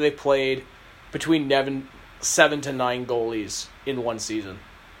fact that they played between 7 to 9 goalies in one season.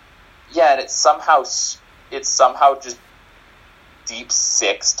 Yeah, and it's somehow just deep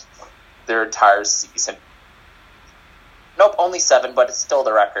sixth their entire season. Nope, only 7, but it's still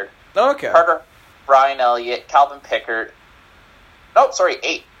the record. Okay. Carter, Brian Elliott, Calvin Pickard. Nope, sorry,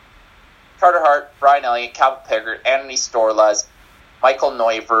 8. Carter Hart, Brian Elliott, Calvin Pickard, Anthony Storlas, Michael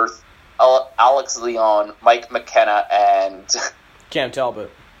Neuwirth, Alex Leon, Mike McKenna, and Cam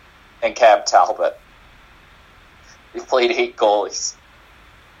Talbot. And Cam Talbot. We've played 8 goalies.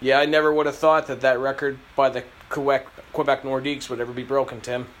 Yeah, I never would have thought that record by the Quebec Nordiques would ever be broken,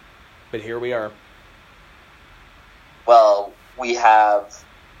 Tim. But here we are. Well, we have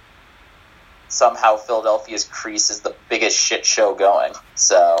somehow Philadelphia's crease is the biggest shit show going.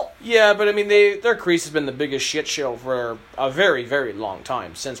 So yeah, but I mean, their crease has been the biggest shit show for a very, very long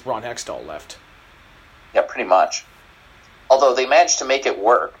time since Ron Hextall left. Yeah, pretty much. Although they managed to make it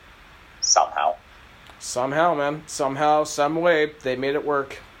work somehow. Somehow, man. Somehow, some way, they made it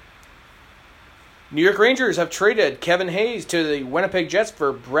work. New York Rangers have traded Kevin Hayes to the Winnipeg Jets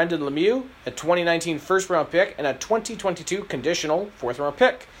for Brendan Lemieux, a 2019 first-round pick, and a 2022 conditional fourth-round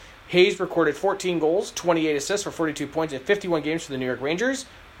pick. Hayes recorded 14 goals, 28 assists for 42 points in 51 games for the New York Rangers,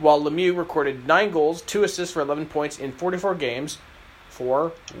 while Lemieux recorded 9 goals, 2 assists for 11 points in 44 games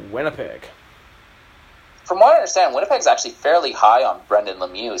for Winnipeg. From what I understand, Winnipeg's actually fairly high on Brendan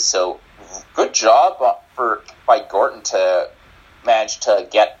Lemieux, so good job by Gorton to manage to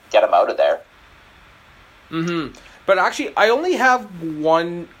get him out of there. Mm-hmm. But actually, I only have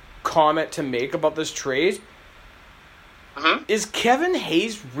one comment to make about this trade. Mm-hmm. Is Kevin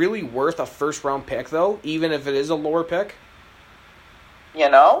Hayes really worth a first-round pick, though, even if it is a lower pick?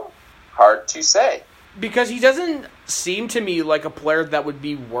 Hard to say. Because he doesn't seem to me like a player that would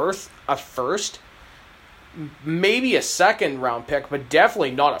be worth a first, maybe a second-round pick, but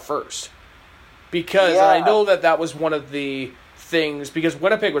definitely not a first. Because I know that was one of the things, because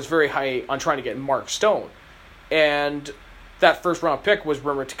Winnipeg was very high on trying to get Mark Stone. And that first-round pick was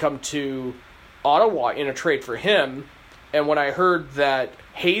rumored to come to Ottawa in a trade for him. And when I heard that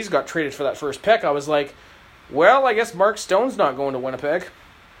Hayes got traded for that first pick, I was like, well, I guess Mark Stone's not going to Winnipeg.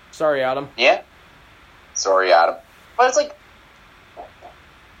 Sorry, Adam. Yeah. Sorry, Adam. But it's like,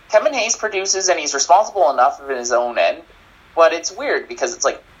 Kevin Hayes produces and he's responsible enough in his own end. But it's weird because it's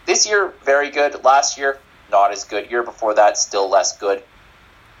like, this year, very good. Last year, not as good. Year before that, still less good.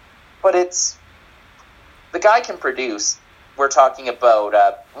 But the guy can produce. We're talking about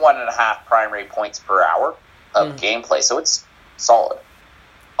 1.5 primary points per hour of gameplay, so it's solid.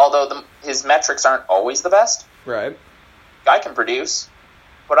 Although his metrics aren't always the best. Right. Guy can produce.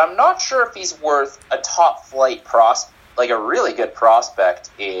 But I'm not sure if he's worth a top-flight prospect, like a really good prospect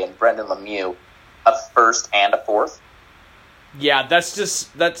in Brendan Lemieux, a first and a fourth. Yeah,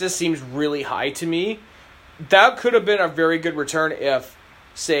 that just seems really high to me. That could have been a very good return if,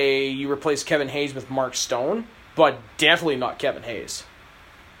 say, you replace Kevin Hayes with Mark Stone, but definitely not Kevin Hayes.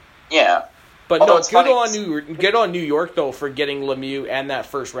 Yeah. But no, good on New York, though, for getting Lemieux and that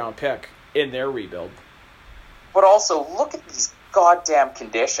first-round pick in their rebuild. But also, look at these goddamn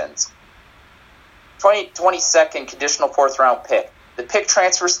conditions. 22nd conditional fourth-round pick. The pick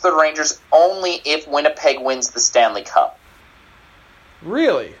transfers to the Rangers only if Winnipeg wins the Stanley Cup.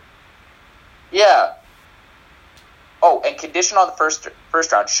 Really? Yeah. Oh, and condition on the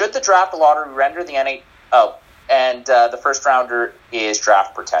first round. Should the draft lottery render the NHL... Oh, and the first rounder is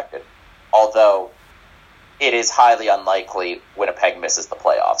draft protected. Although, it is highly unlikely Winnipeg misses the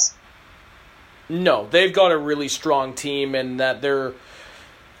playoffs. No, they've got a really strong team, and that they're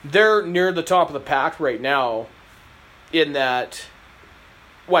near the top of the pack right now in that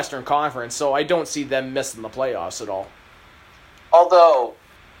Western Conference, so I don't see them missing the playoffs at all. Although,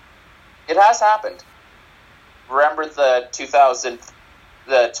 it has happened. Remember the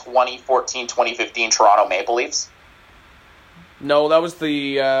 2014-2015 Toronto Maple Leafs? No, that was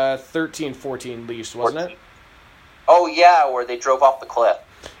the 13-14 Leafs, wasn't it? Oh, yeah, where they drove off the cliff.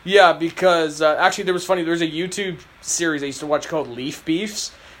 Yeah, because actually there was a YouTube series I used to watch called Leaf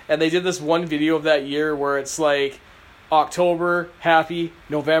Beefs, and they did this one video of that year where it's like October happy,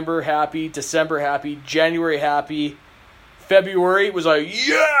 November happy, December happy, January happy, February it was like,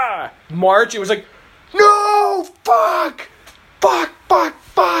 yeah! March it was like, no! Fuck!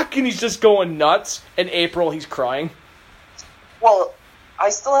 And he's just going nuts. In April he's crying. Well, I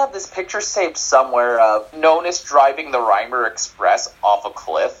still have this picture saved somewhere of Nonis driving the Reimer Express off a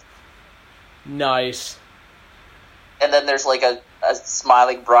cliff. Nice. And then there's like a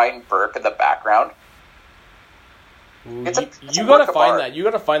smiling Brian Burke in the background. Ooh, you gotta find that. You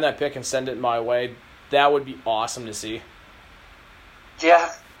gotta find that pic and send it my way. That would be awesome to see.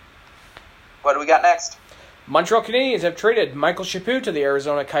 Yeah. What do we got next? Montreal Canadiens have traded Michael Chaput to the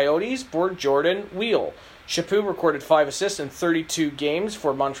Arizona Coyotes for Jordan Weal. Chaput recorded 5 assists in 32 games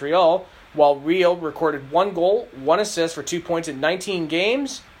for Montreal, while Weal recorded 1 goal, 1 assist for 2 points in 19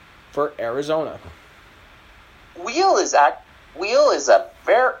 games for Arizona. Weal is a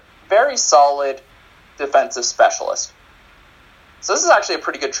very, very solid defensive specialist. So this is actually a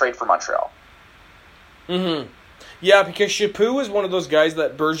pretty good trade for Montreal. Mm-hmm. Yeah, because Chaput was one of those guys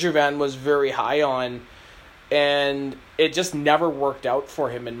that Bergevin was very high on, and it just never worked out for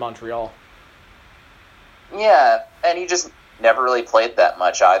him in Montreal. Yeah, and he just never really played that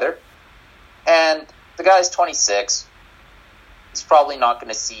much either. And the guy's 26. He's probably not going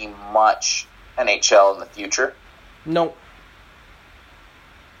to see much NHL in the future. No.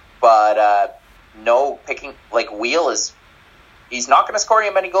 But, Weal is... He's not going to score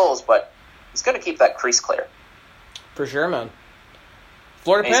you many goals, but he's going to keep that crease clear. For sure, man.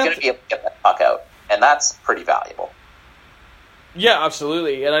 Florida Panthers... He's going to be able to get that puck out, and that's pretty valuable. Yeah,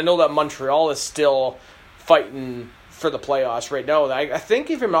 absolutely. And I know that Montreal is still fighting for the playoffs right now. I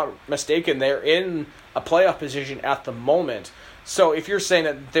think, if I'm not mistaken, they're in a playoff position at the moment. So if you're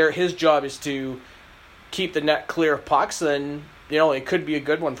saying that his job is to keep the net clear of pucks, then it could be a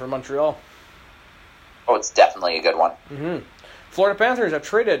good one for Montreal. Oh, it's definitely a good one. Mm-hmm. Florida Panthers have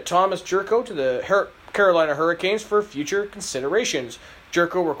traded Thomas Jurko to the Carolina Hurricanes for future considerations.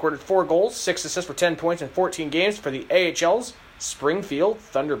 Jerko recorded 4 goals, 6 assists for 10 points in 14 games for the AHL's Springfield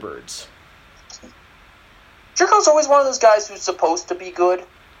Thunderbirds. Jerko's always one of those guys who's supposed to be good,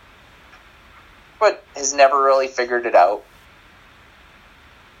 but has never really figured it out.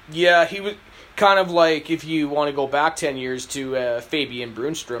 Yeah, he was kind of like, if you want to go back 10 years, to Fabian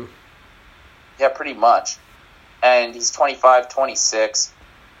Brunstrom. Yeah, pretty much. And he's 25, 26.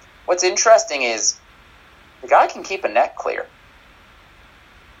 What's interesting is the guy can keep a net clear.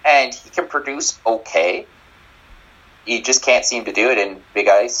 And he can produce okay. He just can't seem to do it in big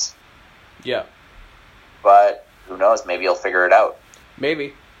ice. Yeah. But who knows? Maybe he'll figure it out.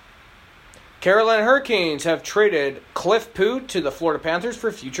 Maybe. Carolina Hurricanes have traded Cliff Poo to the Florida Panthers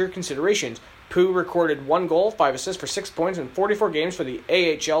for future considerations. Poo recorded 1 goal, 5 assists for 6 points in 44 games for the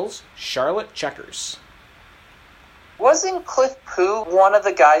AHL's Charlotte Checkers. Wasn't Cliff Poo one of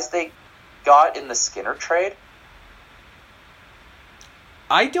the guys they got in the Skinner trade?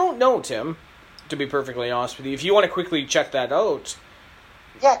 I don't know, Tim, to be perfectly honest with you. If you want to quickly check that out.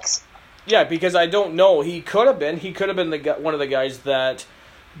 Yeah, because I don't know. He could have been. He could have been one of the guys that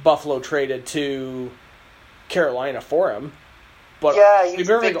Buffalo traded to Carolina for him. But yeah, he was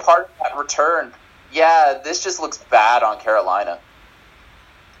a big part of that return. Yeah, this just looks bad on Carolina.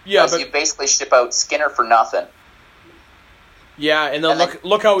 Yeah, but you basically ship out Skinner for nothing. Yeah, and then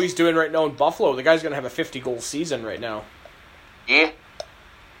look how he's doing right now in Buffalo. The guy's going to have a 50-goal season right now. Yeah.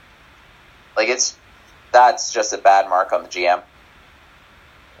 That's just a bad mark on the GM.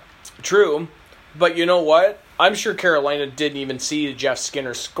 True, but you know what? I'm sure Carolina didn't even see Jeff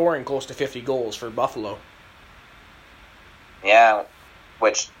Skinner scoring close to 50 goals for Buffalo. Yeah,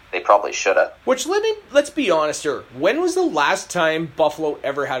 which they probably should have. Which, let's be honest here. When was the last time Buffalo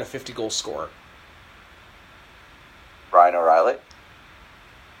ever had a 50-goal scorer? Ryan O'Reilly?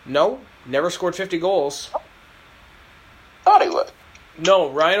 No, never scored 50 goals. Thought he would. No,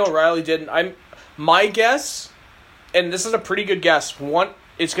 Ryan O'Reilly didn't. My guess, and this is a pretty good guess,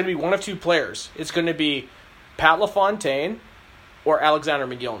 it's going to be one of two players. It's going to be Pat LaFontaine or Alexander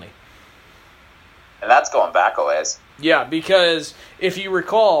McGillney. And that's going back a ways. Yeah, because if you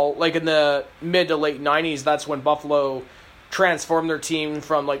recall, like in the mid to late 90s, that's when Buffalo transformed their team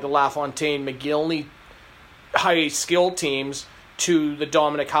from like the LaFontaine, McGillney high-skilled teams to the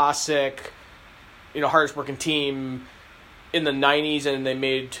Dominic Hasek, hardest working team in the 90s, and they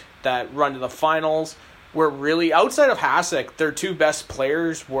made that run to the finals, where really, outside of Hasek, their two best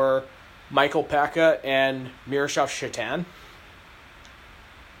players were Michael Pekka and Miroslav Shatan.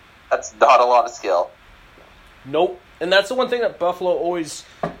 That's not a lot of skill. Nope. And that's the one thing that Buffalo always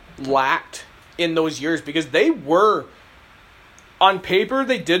lacked in those years, because they were, on paper,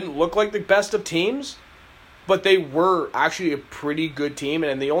 they didn't look like the best of teams, but they were actually a pretty good team,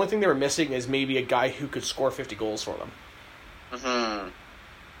 and the only thing they were missing is maybe a guy who could score 50 goals for them. Mm-hmm.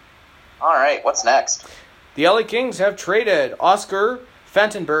 All right, what's next? The LA Kings have traded Oscar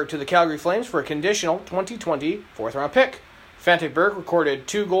Fantenberg to the Calgary Flames for a conditional 2020 fourth-round pick. Fantenberg recorded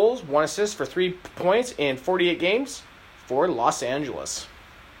 2 goals, 1 assist for 3 points in 48 games for Los Angeles.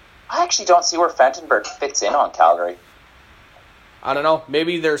 I actually don't see where Fantenberg fits in on Calgary. I don't know.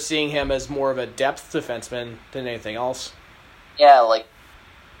 Maybe they're seeing him as more of a depth defenseman than anything else. Yeah, like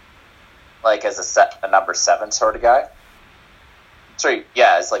as a number 7 sort of guy. Sorry,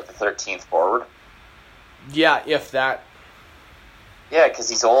 yeah, as like the 13th forward. Yeah, if that. Yeah, because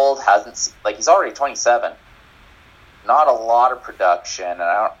he's old, he's already 27. Not a lot of production, and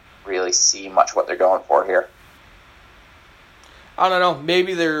I don't really see much what they're going for here. I don't know.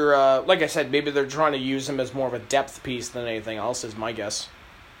 Maybe they're, like I said, maybe they're trying to use him as more of a depth piece than anything else, is my guess.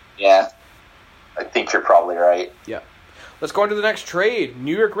 Yeah, I think you're probably right. Yeah. Let's go on to the next trade.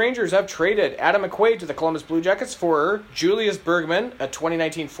 New York Rangers have traded Adam McQuaid to the Columbus Blue Jackets for Julius Bergman, a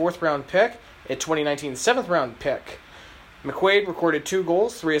 2019 4th-round pick, a 2019 7th-round pick. McQuaid recorded 2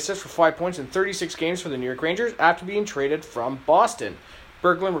 goals, 3 assists for 5 points in 36 games for the New York Rangers after being traded from Boston.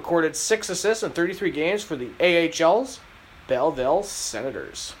 Bergman recorded 6 assists in 33 games for the AHL's Belleville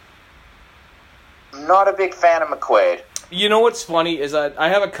Senators. Not a big fan of McQuaid. You know what's funny is that I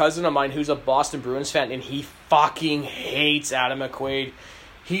have a cousin of mine who's a Boston Bruins fan, and he fucking hates Adam McQuaid.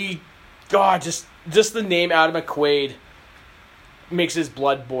 Just the name Adam McQuaid makes his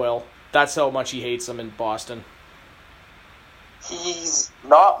blood boil. That's how much he hates him in Boston. He's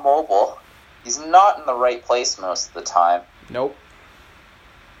not mobile. He's not in the right place most of the time. Nope.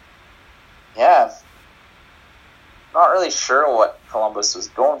 Yeah. Not really sure what Columbus was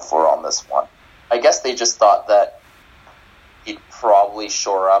going for on this one. I guess they just thought that he'd probably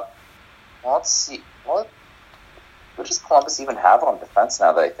shore up. Well, let's see. What? Who does Columbus even have on defense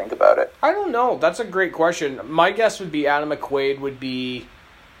now that I think about it? I don't know. That's a great question. My guess would be Adam McQuaid would be,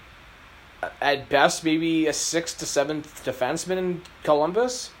 at best, maybe a 6th to 7th defenseman in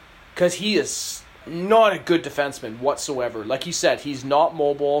Columbus. Because he is not a good defenseman whatsoever. Like you said, he's not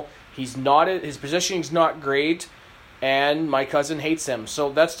mobile. His positioning's not great. And my cousin hates him.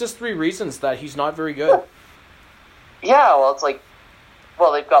 So that's just 3 reasons that he's not very good. Yeah, well, it's like...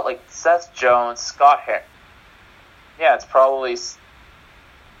 Well, they've got, like, Seth Jones, Scott Harris. Yeah, it's probably...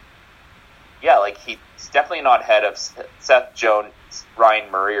 Yeah, like, he's definitely not ahead of Seth Jones,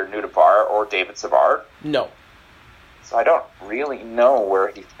 Ryan Murray, or Nudapar, or David Savard. No. So I don't really know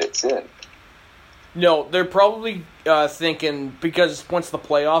where he fits in. No, they're probably thinking, because once the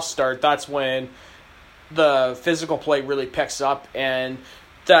playoffs start, that's when the physical play really picks up, and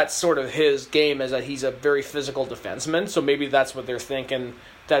that's sort of his game, is that he's a very physical defenseman, so maybe that's what they're thinking,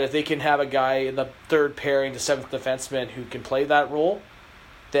 that if they can have a guy in the 3rd pairing, the 7th defenseman, who can play that role,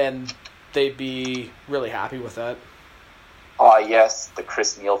 then they'd be really happy with that. Ah, yes, the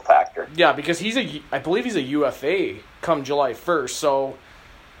Chris Neal factor. Yeah, because I believe he's a UFA come July 1st, so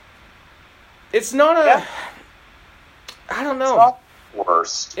it's not a... Yeah. I don't know. It's not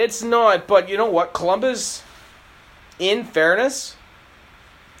worse. It's not, but you know what? Columbus, in fairness,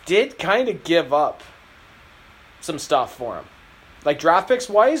 did kind of give up some stuff for him. Like, draft picks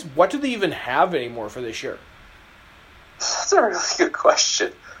wise, what do they even have anymore for this year? That's a really good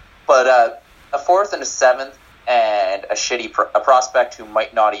question. But a 4th and a 7th and a shitty a prospect who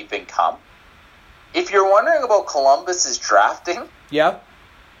might not even come. If you're wondering about Columbus's drafting, Yeah?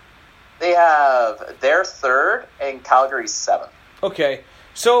 they have their 3rd and Calgary's 7th. Okay,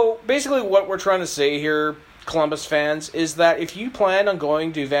 so basically what we're trying to say here, Columbus fans, is that if you plan on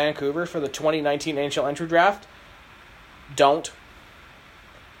going to Vancouver for the 2019 NHL Entry Draft, don't.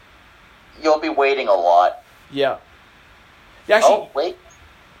 You'll be waiting a lot. Yeah. Actually, Oh, wait.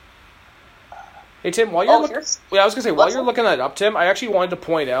 hey Tim, while you're Oh, looking, here's... I was gonna say, while you're looking that up, Tim, I actually wanted to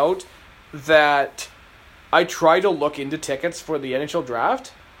point out that I tried to look into tickets for the NHL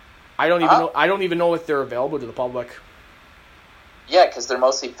Draft. I don't even know if they're available to the public. Yeah, because they're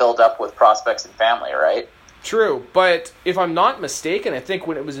mostly filled up with prospects and family, right? True, but if I'm not mistaken, I think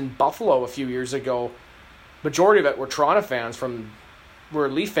when it was in Buffalo a few years ago, majority of it were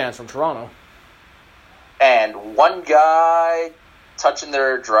Leaf fans from Toronto. And one guy touching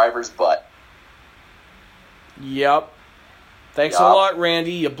their driver's butt. Yep. Thanks a Yup. lot,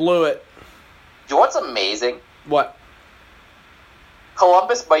 Randy. You blew it. You know what's amazing? What?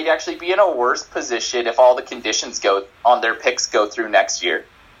 Columbus might actually be in a worse position if all the conditions on their picks go through next year.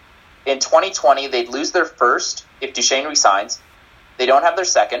 In 2020, they'd lose their 1st if Duchesne resigns. They don't have their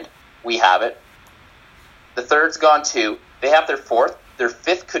 2nd. We have it. The 3rd's gone too. They have their 4th. Their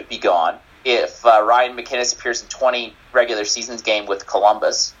 5th could be gone if Ryan McInnes appears in 20 regular seasons game with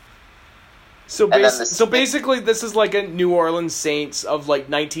Columbus. So basically, this is like a New Orleans Saints of like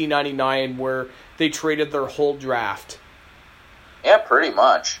 1999 where they traded their whole draft. Yeah, pretty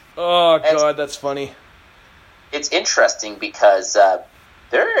much. Oh, God, that's funny. It's interesting because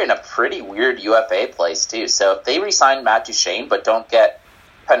they're in a pretty weird UFA place, too. So if they re-sign Matt Duchesne but don't get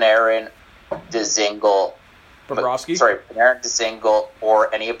Panarin, Dzingel... Panarin, Dzingel,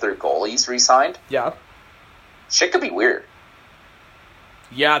 or any of their goalies re-signed, Yeah. shit could be weird.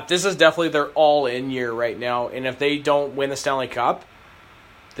 Yeah, this is definitely their all-in year right now, and if they don't win the Stanley Cup,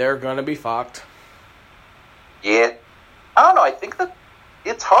 they're going to be fucked. Yeah. I don't know, I think that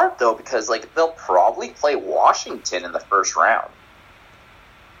it's hard, though, because like they'll probably play Washington in the 1st round.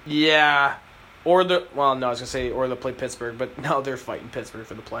 Yeah. Or they'll play Pittsburgh, but no, they're fighting Pittsburgh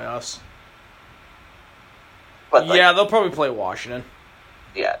for the playoffs. But yeah, they'll probably play Washington.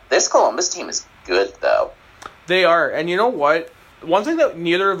 Yeah, this Columbus team is good, though. They are, and you know what? One thing that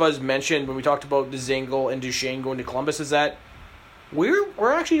neither of us mentioned when we talked about Dzingel and Duchesne going to Columbus is that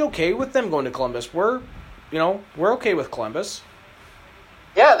we're actually okay with them going to Columbus. We're okay with Columbus.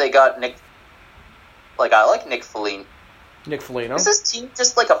 Yeah, they got Nick. Like, I like Nick Foligno. Nick Foligno. Is this team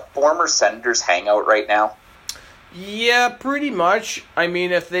just like a former Senators hangout right now? Yeah, pretty much. I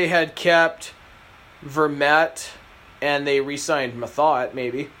mean, if they had kept Vermette and they re-signed Mathot,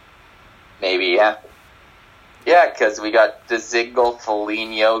 maybe. Maybe, yeah. Yeah, because we got Dzingel,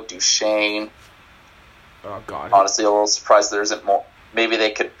 Foligno, Duchesne. Oh, God. Honestly, a little surprised there isn't more. Maybe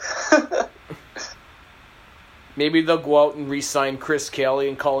they could... Maybe they'll go out and re-sign Chris Kelly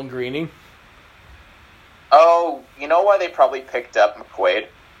and Colin Greening. Oh, you know why they probably picked up McQuaid?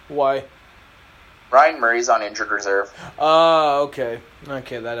 Why? Ryan Murray's on injured reserve. Oh, okay.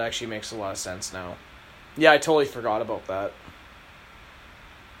 Okay, that actually makes a lot of sense now. Yeah, I totally forgot about that.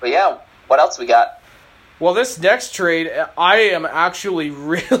 But yeah, what else we got? Well, this next trade, I am actually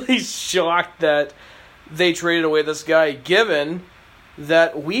really shocked that they traded away this guy, given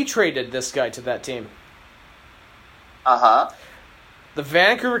that we traded this guy to that team. Uh-huh. The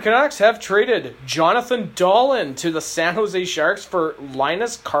Vancouver Canucks have traded Jonathan Dahlen to the San Jose Sharks for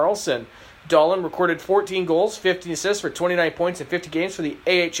Linus Karlsson. Dahlen recorded 14 goals, 15 assists for 29 points in 50 games for the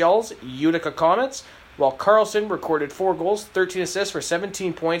AHL's Utica Comets, while Karlsson recorded 4 goals, 13 assists for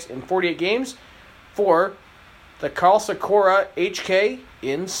 17 points in 48 games for the Karlsakora HK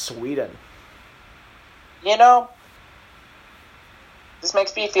in Sweden. You know, this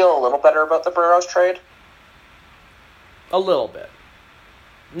makes me feel a little better about the Burrows trade. A little bit.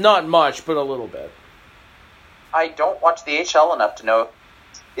 Not much, but a little bit. I don't watch the AHL enough to know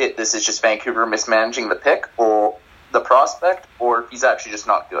if this is just Vancouver mismanaging the pick or the prospect, or if he's actually just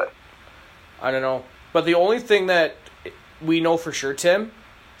not good. I don't know. But the only thing that we know for sure, Tim,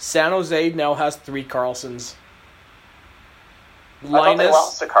 San Jose now has 3 Karlssons. I thought they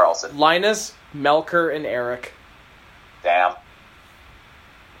lost to Karlsson. Linus, Melker, and Eric. Damn.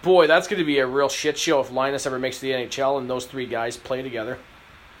 Boy, that's going to be a real shit show if Linus ever makes the NHL and those 3 guys play together.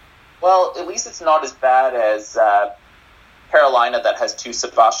 Well, at least it's not as bad as Carolina that has 2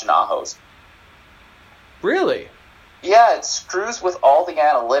 Sebastian Ahos. Really? Yeah, it screws with all the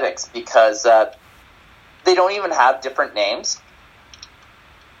analytics because they don't even have different names.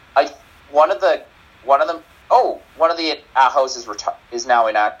 One of the Ahos is now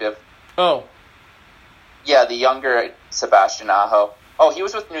inactive. Oh. Yeah, the younger Sebastian Aho. Oh, he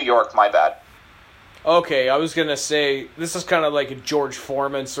was with New York, my bad. Okay, I was going to say, this is kind of like a George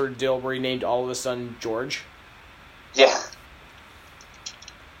Foreman sort of deal where he named all of his son George. Yeah.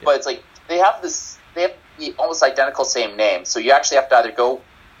 But it's like, they have the almost identical same name, so you actually have to either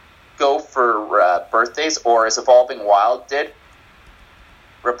go for birthdays, or as Evolving Wild did,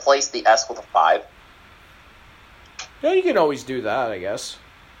 replace the S with a 5. Yeah, you can always do that, I guess.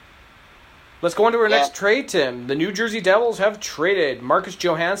 Let's go on to our next trade, Tim. The New Jersey Devils have traded Marcus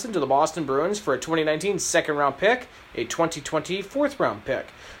Johansson to the Boston Bruins for a 2019 second-round pick, a 2020 fourth-round pick.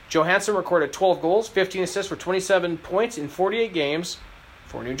 Johansson recorded 12 goals, 15 assists for 27 points in 48 games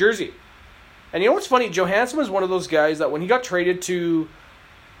for New Jersey. And you know what's funny? Johansson was one of those guys that when he got traded to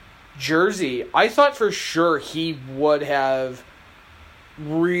Jersey, I thought for sure he would have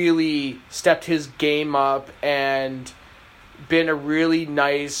really stepped his game up and been a really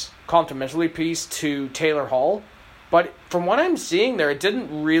nice complementary piece to Taylor Hall. But from what I'm seeing there, it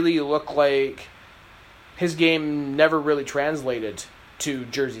didn't really look like his game never really translated to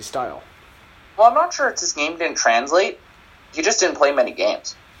Jersey style. Well, I'm not sure if his game didn't translate. He just didn't play many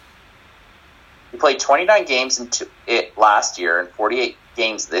games. He played 29 games last year and 48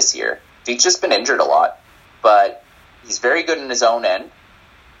 games this year. He's just been injured a lot. But he's very good in his own end.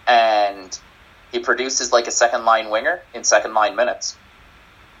 And he produces like a second-line winger in second-line minutes.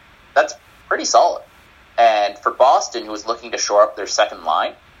 That's pretty solid. And for Boston, who was looking to shore up their second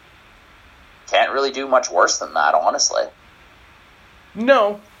line, can't really do much worse than that, honestly.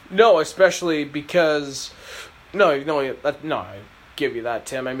 No, especially because... No, I give you that,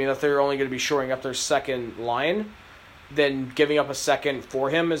 Tim. I mean, if they're only going to be shoring up their second line, then giving up a second for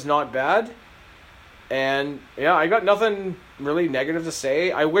him is not bad. And, yeah, I got nothing really negative to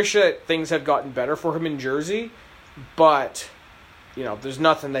say. I wish that things had gotten better for him in Jersey, but, you know, there's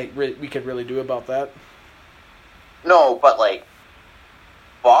nothing that we could really do about that. No, but, like,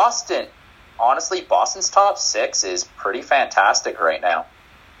 Boston, honestly, Boston's top 6 is pretty fantastic right now.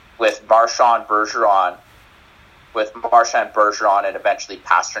 With Marchand, Bergeron, and eventually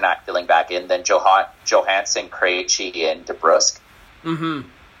Pasternak filling back in, then Johansson, Krejci, and DeBrusk. Mm-hmm.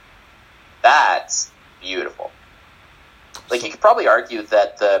 That's beautiful. Like, you could probably argue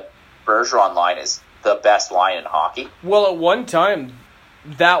that the Bergeron line is the best line in hockey. Well, at one time,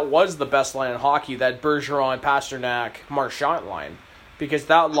 that was the best line in hockey, that Bergeron, Pasternak, Marchand line. Because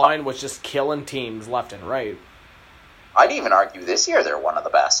that line was just killing teams left and right. I'd even argue this year they're one of the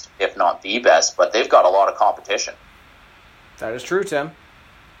best, if not the best, but they've got a lot of competition. That is true, Tim.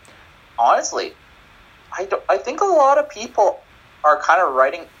 Honestly, I think a lot of people are kind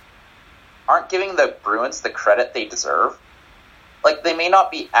of aren't giving the Bruins the credit they deserve. Like, they may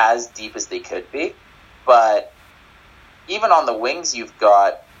not be as deep as they could be, but even on the wings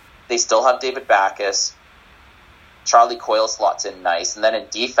they still have David Backes, Charlie Coyle slots in nice, and then in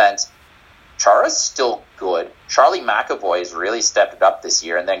defense, Chara's still good. Charlie McAvoy has really stepped it up this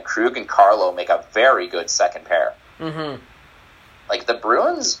year, and then Krug and Carlo make a very good second pair. Mm-hmm. Like, the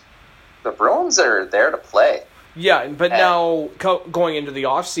Bruins are there to play. Yeah, but now going into the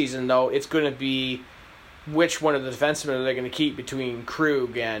offseason, though, it's going to be which one of the defensemen are they going to keep between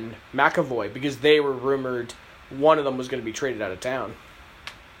Krug and McAvoy, because they were rumored one of them was going to be traded out of town.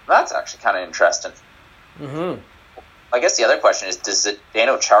 That's actually kind of interesting. Mm-hmm. I guess the other question is, does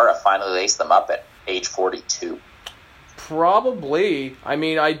Zdeno Chara finally lace them up at age 42? Probably. I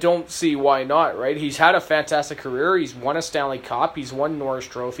mean, I don't see why not, right? He's had a fantastic career. He's won a Stanley Cup. He's won Norris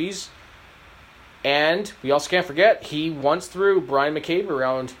trophies. And we also can't forget, he once threw Brian McCabe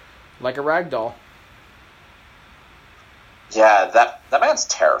around like a rag doll. Yeah, that man's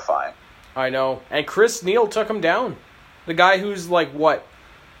terrifying. I know. And Chris Neil took him down. The guy who's 8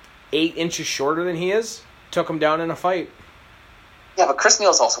 inches shorter than he is, took him down in a fight. Yeah, but Chris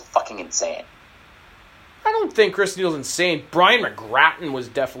Neil's also fucking insane. I don't think Chris Neil's insane. Brian McGrattan was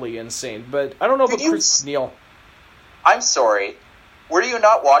definitely insane, but I don't know about Chris Neil. I'm sorry. Were you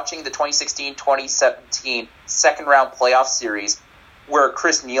not watching the 2016-2017 second-round playoff series where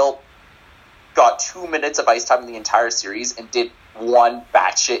Chris Neil got 2 minutes of ice time in the entire series and did one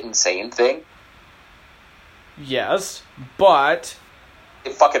batshit insane thing? Yes, but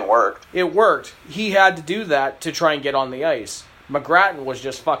it fucking worked. It worked. He had to do that to try and get on the ice. McGrattan was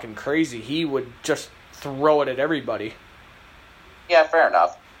just fucking crazy. He would just throw it at everybody. Yeah, fair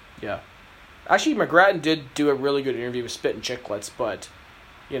enough. Yeah. Actually, McGrattan did do a really good interview with Spit and Chicklets, but,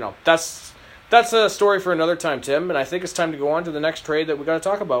 that's a story for another time, Tim, and I think it's time to go on to the next trade that we got to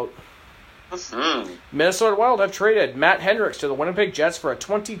talk about. Mm-hmm. Minnesota Wild have traded Matt Hendricks to the Winnipeg Jets for a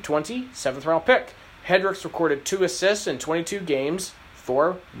 2020 7th-round pick. Hendricks recorded 2 assists in 22 games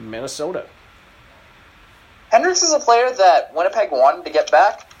for Minnesota. Hendricks is a player that Winnipeg wanted to get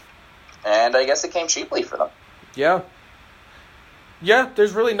back, and I guess it came cheaply for them. Yeah. Yeah,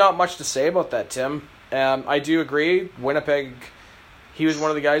 there's really not much to say about that, Tim. I do agree. Winnipeg, he was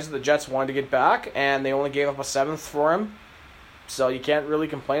one of the guys that the Jets wanted to get back, and they only gave up a 7th for him. So you can't really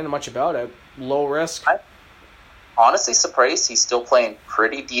complain much about it. Low risk. I'm honestly surprised he's still playing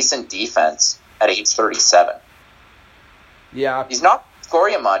pretty decent defense at age 37. Yeah. He's not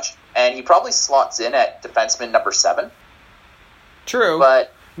scoring much, and he probably slots in at defenseman number 7. True.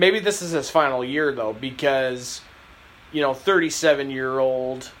 But maybe this is his final year, though, because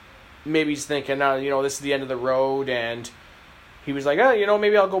 37-year-old, maybe he's thinking, this is the end of the road, and he was like,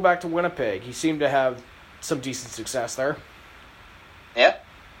 maybe I'll go back to Winnipeg. He seemed to have some decent success there. Yeah.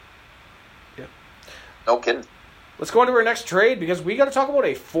 Yeah. No kidding. Let's go on to our next trade, because we got to talk about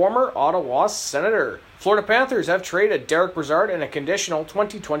a former Ottawa Senator. Florida Panthers have traded Derek Brassard and a conditional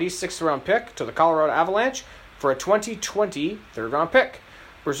 2020 6th-round pick to the Colorado Avalanche for a 2020 3rd-round pick.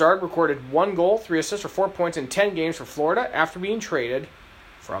 Brassard recorded 1 goal, 3 assists, or 4 points in 10 games for Florida after being traded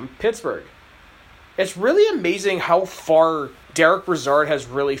from Pittsburgh. It's really amazing how far Derek Brassard has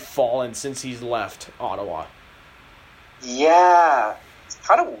really fallen since he's left Ottawa. Yeah. It's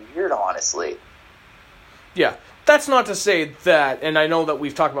kind of weird, honestly. Yeah. That's not to say that, and I know that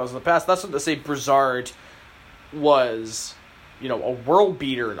we've talked about this in the past, that's not to say Brassard was, a world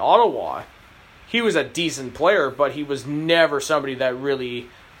beater in Ottawa. He was a decent player, but he was never somebody that really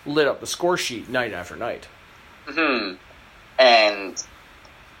lit up the score sheet night after night. Mm-hmm. And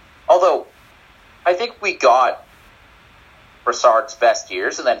although I think we got Brassard's best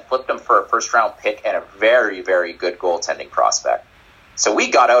years and then flipped him for a first-round pick and a very, very good goaltending prospect. So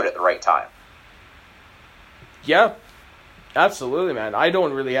we got out at the right time. Yeah, absolutely, man. I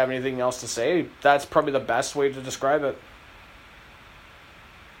don't really have anything else to say. That's probably the best way to describe it.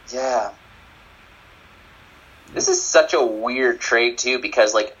 Yeah. This is such a weird trade, too,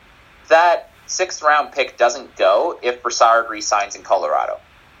 because, that 6th-round pick doesn't go if Brassard re-signs in Colorado.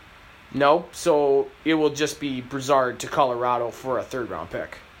 No, so it will just be Brassard to Colorado for a 3rd-round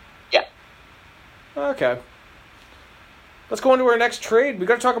pick. Yeah. Okay. Let's go on to our next trade. We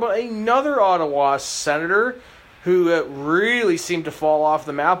got to talk about another Ottawa Senator who really seemed to fall off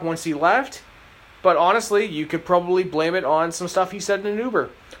the map once he left. But honestly, you could probably blame it on some stuff he said in an Uber.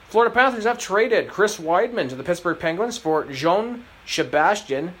 Florida Panthers have traded Chris Weidman to the Pittsburgh Penguins for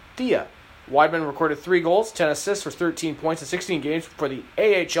Jean-Sebastien Dia. Weidman recorded 3 goals, 10 assists for 13 points in 16 games for the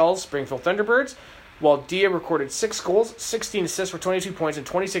AHL's Springfield Thunderbirds, while Dia recorded 6 goals, 16 assists for 22 points in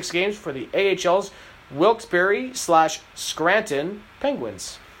 26 games for the AHL's Wilkes-Barre/Scranton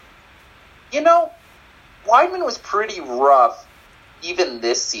Penguins. Weidman was pretty rough even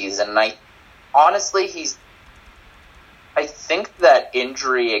this season, and I think that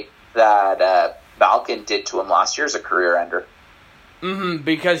injury that Malkin did to him last year is a career ender.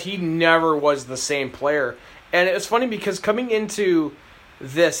 Because he never was the same player. And it was funny because coming into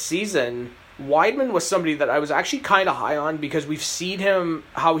this season, Weidman was somebody that I was actually kind of high on because we've seen him,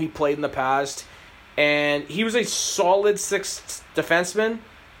 how he played in the past, and he was a solid 6th defenseman,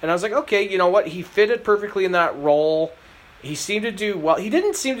 And I was like, okay, you know what? He fitted perfectly in that role. He seemed to do well. He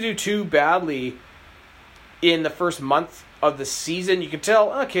didn't seem to do too badly in the first month of the season. You could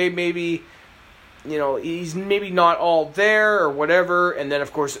tell, okay, maybe, he's maybe not all there or whatever. And then,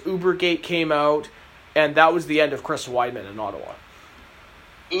 of course, Ubergate came out, and that was the end of Chris Weidman in Ottawa.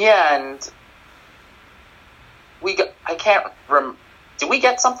 Yeah, and I can't remember. Did we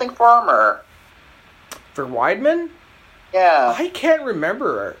get something for him, or? For Weidman? Yeah. I can't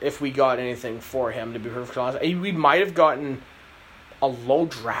remember if we got anything for him, to be perfectly honest. We might have gotten a low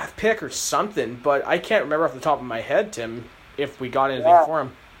draft pick or something, but I can't remember off the top of my head, Tim, if we got anything for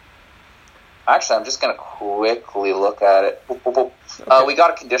him. Actually, I'm just going to quickly look at it. Okay. We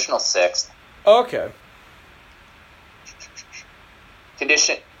got a conditional 6th. Okay.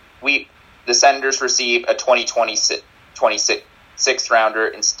 The Senators receive a 2026 sixth rounder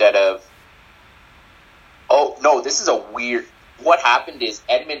instead of. Oh no! This is a weird. What happened is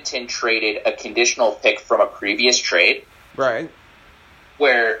Edmonton traded a conditional pick from a previous trade. Right.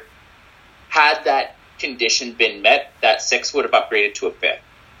 Where, had that condition been met, that 6 would have upgraded to a 5th.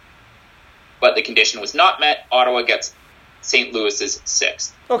 But the condition was not met. Ottawa gets St. Louis's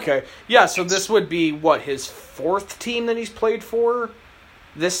 6th. Okay. Yeah. So this would be his 4th team that he's played for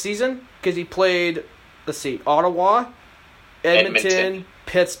this season, because he played, let's see, Ottawa, Edmonton,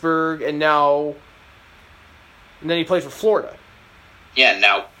 Pittsburgh, and then he played for Florida.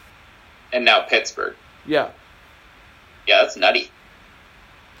 Yeah, and now Pittsburgh. Yeah. Yeah, that's nutty.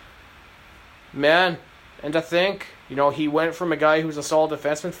 Man, and to think, he went from a guy who was a solid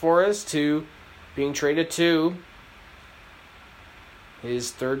defenseman for us to being traded to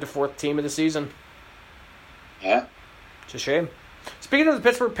his 3rd to 4th team of the season. Yeah. It's a shame. Speaking of the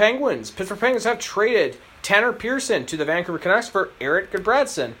Pittsburgh Penguins have traded Tanner Pearson to the Vancouver Canucks for Erik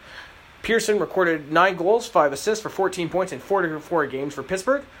Gudbranson. Pearson recorded 9 goals, 5 assists for 14 points in 44 games for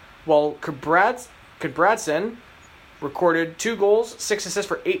Pittsburgh, while Gudbranson recorded 2 goals, 6 assists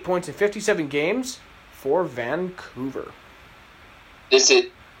for 8 points in 57 games for Vancouver. This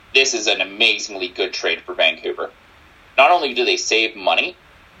is an amazingly good trade for Vancouver. Not only do they save money,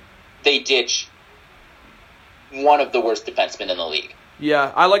 they ditch one of the worst defensemen in the league.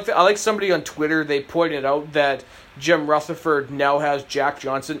 Yeah, I like somebody on Twitter, they pointed out that Jim Rutherford now has Jack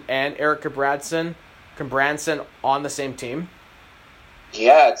Johnson and Erik Gudbranson on the same team.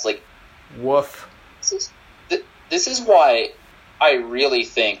 Yeah, it's like... Woof. This is why I really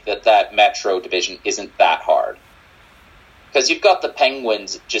think that Metro division isn't that hard. Because you've got the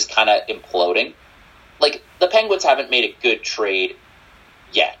Penguins just kind of imploding. Like, the Penguins haven't made a good trade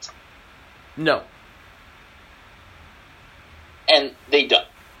yet. No. And they don't.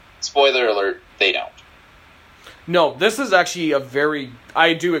 Spoiler alert, they don't. No, this is actually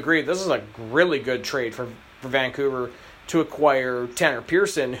I do agree, this is a really good trade for Vancouver to acquire Tanner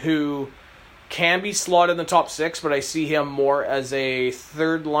Pearson, who can be slotted in the top 6, but I see him more as a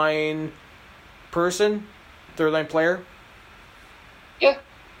third-line player. Yeah.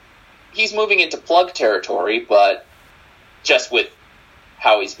 He's moving into plug territory, but just with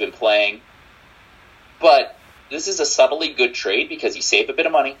how he's been playing. But this is a subtly good trade because you save a bit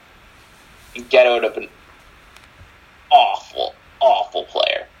of money and get out of an awful, awful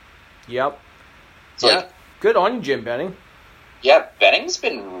player. Yep. So good on you, Jim Benning. Yeah, Benning's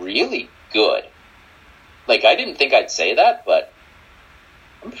been really good. Like, I didn't think I'd say that, but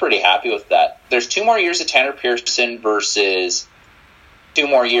I'm pretty happy with that. There's 2 more years of Tanner Pearson versus 2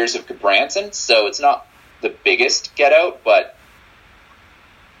 more years of Gudbranson, so it's not the biggest get out, but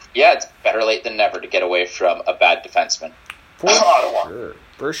yeah, it's better late than never to get away from a bad defenseman.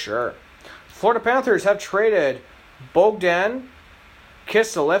 For sure. Florida Panthers have traded Bogdan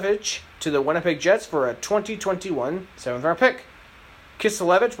Kiselevich to the Winnipeg Jets for a 2021 7th-round pick.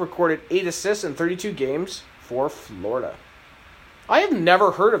 Kiselevich recorded 8 assists in 32 games for Florida. I have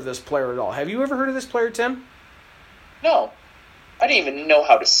never heard of this player at all. Have you ever heard of this player, Tim? No. I didn't even know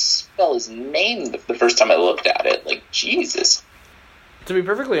how to spell his name the first time I looked at it. Like, Jesus. To be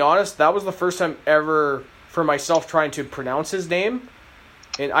perfectly honest, that was the first time ever for myself trying to pronounce his name.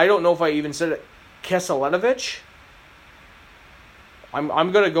 And I don't know if I even said it. Kiselevich.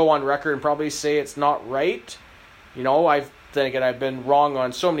 I'm going to go on record and probably say it's not right. I've been wrong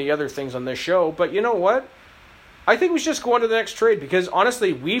on so many other things on this show. But you know what? I think we should just go on to the next trade because,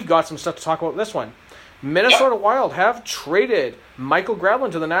 honestly, we've got some stuff to talk about this one. Minnesota Wild have traded Michael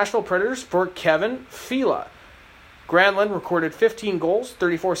Granlund to the Nashville Predators for Kevin Fila. Granlund recorded 15 goals,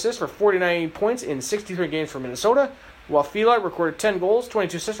 34 assists for 49 points in 63 games for Minnesota, while Fila recorded 10 goals,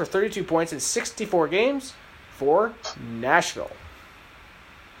 22 assists for 32 points in 64 games for Nashville.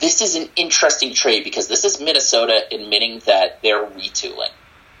 This is an interesting trade because this is Minnesota admitting that they're retooling.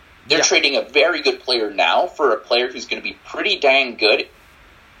 They're trading a very good player now for a player who's going to be pretty dang good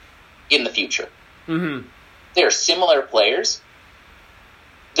in the future. Mm-hmm. They're similar players.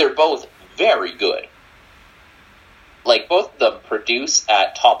 They're both very good. Like, both of them produce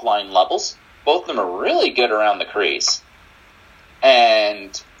at top-line levels. Both of them are really good around the crease.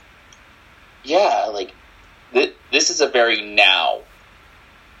 And, yeah, like, this is a very now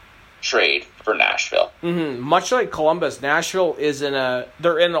trade for Nashville. Mm-hmm. Much like Columbus, Nashville is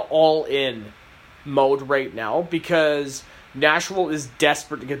they're in an all-in mode right now because Nashville is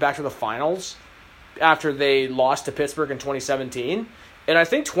desperate to get back to the finals after they lost to Pittsburgh in 2017. And I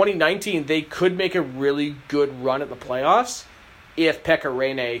think 2019, they could make a really good run at the playoffs if Pekka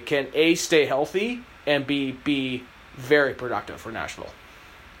Rinne can, A, stay healthy, and B, be very productive for Nashville.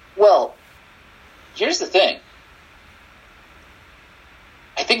 Well, here's the thing.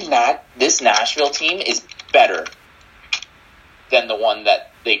 I think this Nashville team is better than the one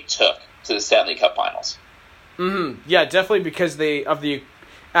that they took to the Stanley Cup Finals. Mm-hmm. Yeah, definitely because of the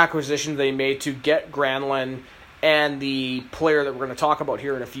acquisition they made to get Granlund and the player that we're going to talk about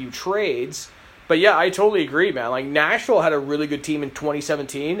here in a few trades. But yeah, I totally agree, man. Like, Nashville had a really good team in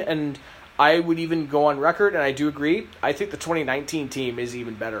 2017, and I would even go on record, and I do agree, I think the 2019 team is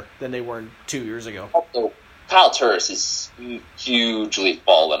even better than they were 2 years ago. Also, Kyle Turris is hugely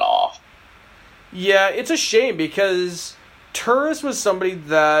fallen off. Yeah, it's a shame because Turris was somebody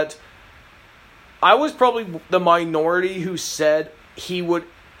that I was probably the minority who said he would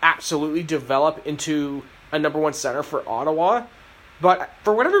absolutely develop into a number one center for Ottawa. But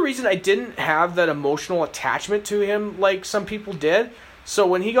for whatever reason, I didn't have that emotional attachment to him like some people did. So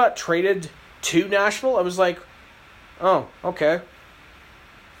when he got traded to Nashville, I was like, oh, okay.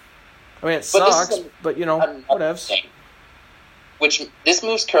 I mean, it sucks, but, you know, whatevs. Which, this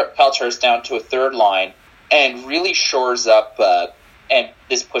moves Kyle Turris down to a third line and really shores up, and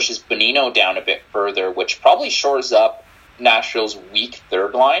this pushes Bonino down a bit further, which probably shores up Nashville's weak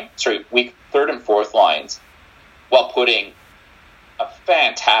third and fourth lines, while putting a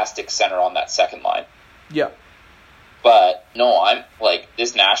fantastic center on that second line. Yeah. But, no,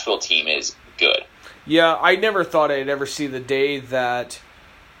 this Nashville team is good. Yeah, I never thought I'd ever see the day that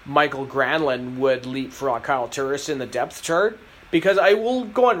Michael Granlund would leapfrog Kyle Turris in the depth chart, because I will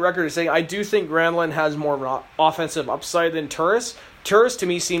go on record as saying I do think Granlund has more of an offensive upside than Turris. Turris, to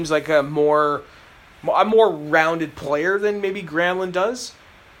me, seems like a more rounded player than maybe Granlund does.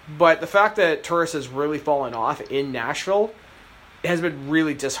 But the fact that Turris has really fallen off in Nashville has been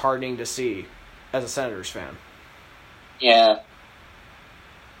really disheartening to see as a Senators fan. Yeah.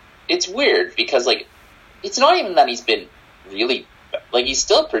 It's weird because, it's not even that he's been really, he's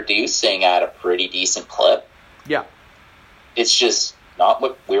still producing at a pretty decent clip. Yeah. It's just not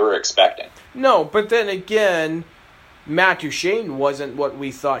what we were expecting. No, but then again, Matt Duchene wasn't what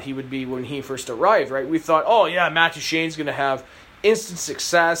we thought he would be when he first arrived, right? We thought, oh yeah, Matt Duchene's going to have instant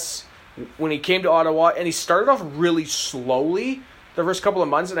success when he came to Ottawa, and he started off really slowly the first couple of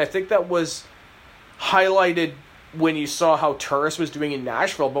months, and I think that was highlighted when you saw how Turris was doing in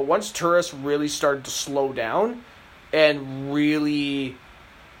Nashville. But once Turris really started to slow down and really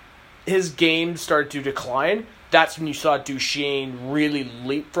his game started to decline, that's when you saw Duchene really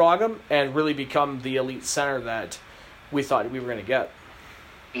leapfrog him and really become the elite center that we thought we were going to get.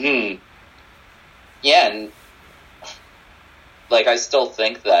 Mm-hmm. Yeah, and I still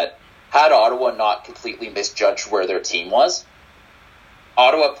think that had Ottawa not completely misjudged where their team was,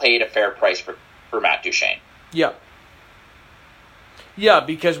 Ottawa paid a fair price for Matt Duchene. Yeah. Yeah,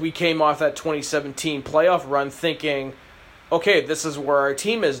 because we came off that 2017 playoff run thinking, okay, this is where our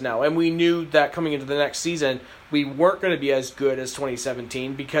team is now. And we knew that coming into the next season, we weren't going to be as good as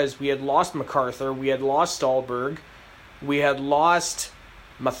 2017 because we had lost MacArthur, we had lost Stahlberg, we had lost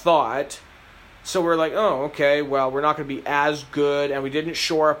Mathot. So we're like, oh, okay, well, we're not going to be as good, and we didn't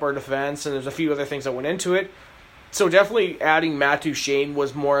shore up our defense, and there's a few other things that went into it. So definitely adding Matt Duchene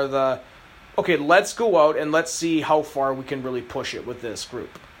was more of the, okay, let's go out and let's see how far we can really push it with this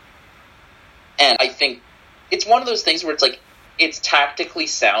group. And I think it's one of those things where it's tactically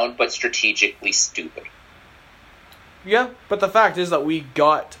sound, but strategically stupid. Yeah, but the fact is that we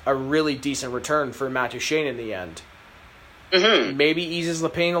got a really decent return for Matt Duchene in the end. Mm-hmm. Maybe eases the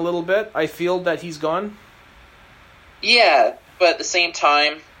pain a little bit. I feel that he's gone. Yeah, but at the same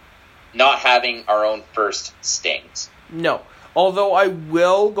time, not having our own first stings. No. Although I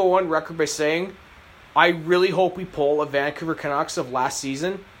will go on record by saying I really hope we pull a Vancouver Canucks of last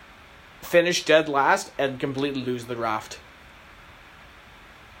season, finish dead last, and completely lose the draft.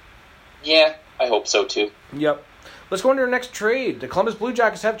 Yeah, I hope so too. Yep. Let's go into our next trade. The Columbus Blue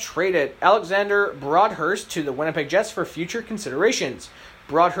Jackets have traded Alexander Broadhurst to the Winnipeg Jets for future considerations.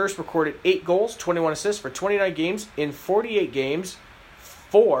 Broadhurst recorded 8 goals, 21 assists for 29 games in 48 games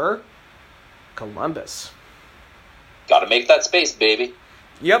for Columbus. Gotta make that space, baby.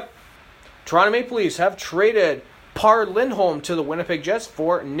 Yep. Toronto Maple Leafs have traded Par Lindholm to the Winnipeg Jets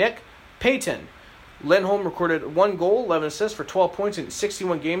for Nick Payton. Lindholm recorded 1 goal, 11 assists for 12 points in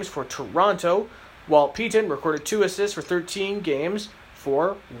 61 games for Toronto, while Payton recorded 2 assists for 13 games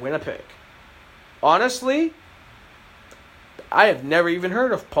for Winnipeg. Honestly, I have never even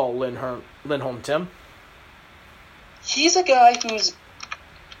heard of Paul Lindholm, Tim. He's a guy who's...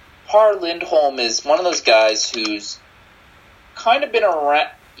 Par Lindholm is one of those guys who's kind of been around...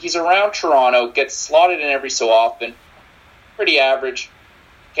 He's around Toronto, gets slotted in every so often. Pretty average.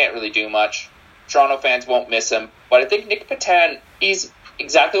 Can't really do much. Toronto fans won't miss him. But I think Nick Payton, he's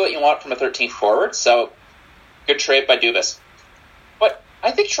exactly what you want from a 13th forward. So, good trade by Dubas. But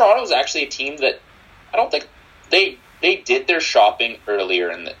I think Toronto is actually a team that I don't think they did their shopping earlier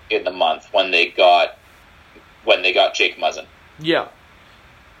in the month when they got Jake Muzzin. Yeah.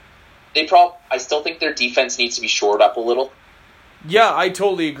 I still think their defense needs to be shored up a little. Yeah, I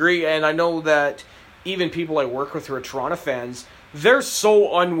totally agree, and I know that even people I work with who are Toronto fans, they're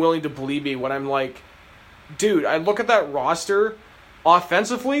so unwilling to believe me when I'm like, dude, I look at that roster,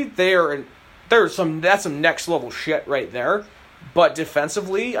 offensively, that's some next level shit right there, but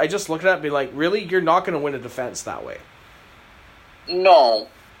defensively, I just look at it and be like, really? You're not going to win a defense that way. No.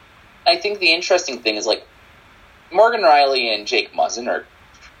 I think the interesting thing is, like, Morgan Rielly and Jake Muzzin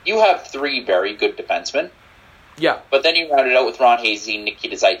you have 3 very good defensemen. Yeah. But then you round it out with Ron Hainsey,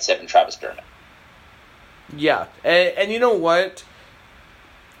 Nikita Zaitsev, and Travis Dermott. Yeah. And you know what?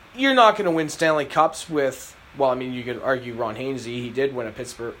 You're not going to win Stanley Cups with, well, I mean, you could argue Ron Hainsey. He did win in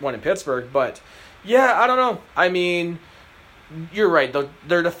Pittsburgh. But, yeah, I don't know. I mean, you're right.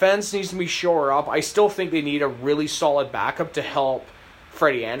 Their defense needs to be shored up. I still think they need a really solid backup to help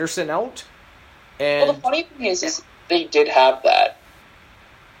Freddie Anderson out. And well, the funny thing is they did have that.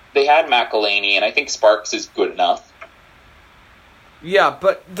 They had McElhaney, and I think Sparks is good enough. Yeah,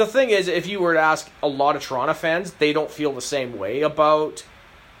 but the thing is, if you were to ask a lot of Toronto fans, they don't feel the same way about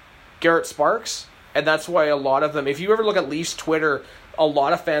Garrett Sparks. And that's why a lot of them, if you ever look at Leafs Twitter, a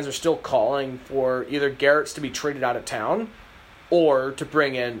lot of fans are still calling for either Garrett's to be traded out of town or to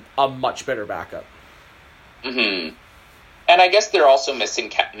bring in a much better backup. Mm-hmm. And I guess they're also missing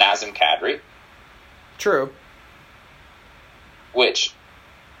Nazem Kadri. True. Which...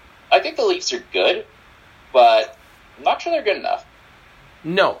 I think the Leafs are good, but I'm not sure they're good enough.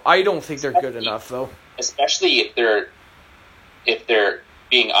 No, I don't think they're good enough, though. Especially if they're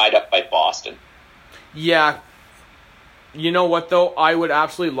being eyed up by Boston. Yeah. You know what, though? I would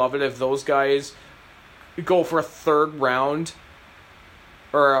absolutely love it if those guys go for a third round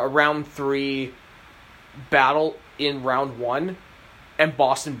or a round 3 battle in round 1 and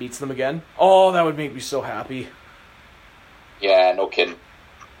Boston beats them again. Oh, that would make me so happy. Yeah, no kidding.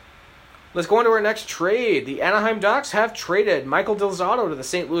 Let's go into our next trade. The Anaheim Ducks have traded Michael Del Zotto to the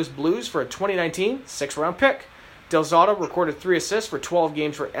St. Louis Blues for a 2019 6th-round pick. Del Zotto recorded 3 assists for 12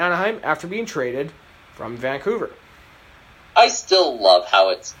 games for Anaheim after being traded from Vancouver. I still love how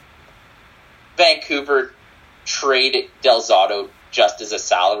it's Vancouver traded Del Zotto just as a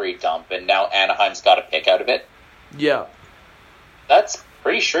salary dump, and now Anaheim's got a pick out of it. Yeah. That's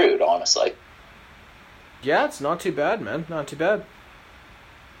pretty shrewd, honestly. Yeah, it's not too bad, man. Not too bad.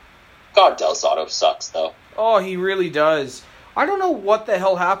 God, Del Zotto sucks, though. Oh, he really does. I don't know what the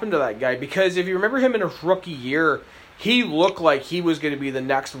hell happened to that guy, because if you remember him in his rookie year, he looked like he was going to be the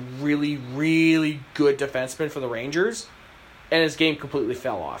next really, really good defenseman for the Rangers, and his game completely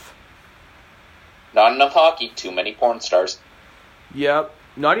fell off. Not enough hockey, too many porn stars. Yep.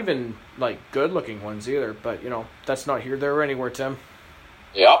 Not even, good-looking ones either, but, that's not here, there, or anywhere, Tim.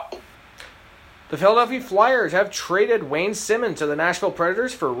 Yep. The Philadelphia Flyers have traded Wayne Simmonds to the Nashville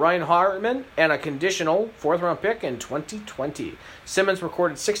Predators for Ryan Hartman and a conditional 4th-round pick in 2020. Simmonds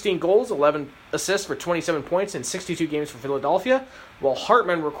recorded 16 goals, 11 assists for 27 points in 62 games for Philadelphia, while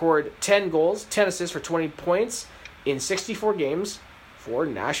Hartman recorded 10 goals, 10 assists for 20 points in 64 games for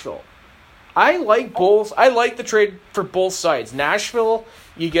Nashville. I like both. I like the trade for both sides. Nashville,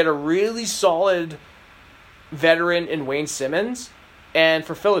 you get a really solid veteran in Wayne Simmonds. And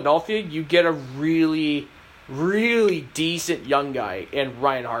for Philadelphia, you get a really, really decent young guy in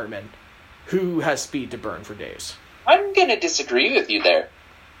Ryan Hartman, who has speed to burn for days. I'm going to disagree with you there.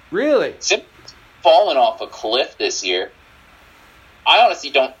 Really? Simmons fallen off a cliff this year. I honestly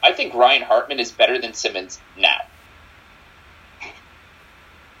don't. I think Ryan Hartman is better than Simmonds now.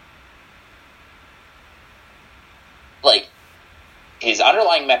 His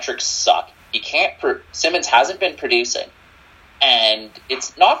underlying metrics suck. Simmons hasn't been producing. And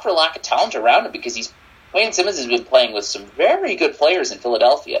it's not for lack of talent around him, because Wayne Simmonds has been playing with some very good players in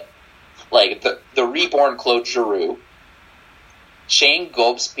Philadelphia. Like the reborn Claude Giroux, Shane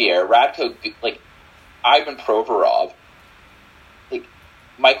Gobespierre, Ivan Provorov, like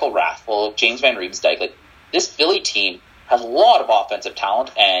Michael Rathful, James Van Riemsdyk. Like, this Philly team has a lot of offensive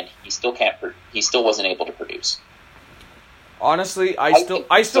talent, and he still wasn't able to produce. Honestly, I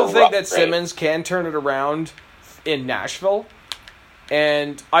still think that Simmonds can turn it around in Nashville.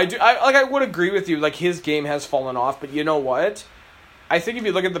 And I would agree with you, like, his game has fallen off, but you know what? I think if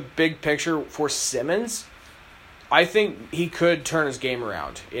you look at the big picture for Simmonds, I think he could turn his game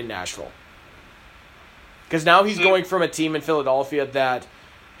around in Nashville. Because now he's going from a team in Philadelphia that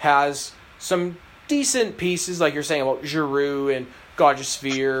has some decent pieces, like you're saying about Giroux and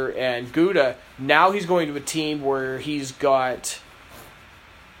Gobespierre and Gouda. Now he's going to a team where he's got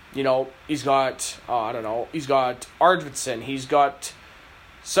Arvidsson, he's got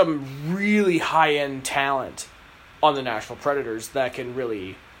some really high-end talent on the Nashville Predators that can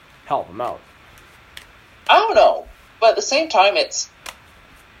really help him out. I don't know, but at the same time, it's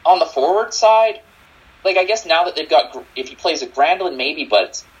on the forward side. Like, I guess now that they've got, if he plays with Granlund, maybe,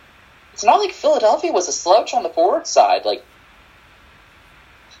 but it's not like Philadelphia was a slouch on the forward side. Like,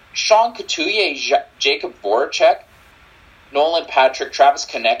 Sean Couturier, Jacob Voracek, Nolan Patrick, Travis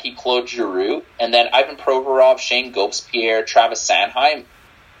Konecny, Claude Giroux, and then Ivan Provorov, Shane Gobespierre, Travis Sanheim.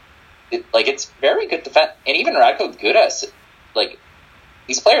 It's very good defense. And even Radko Gudas, like,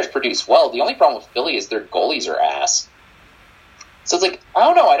 these players produce well. The only problem with Philly is their goalies are ass. So it's like, I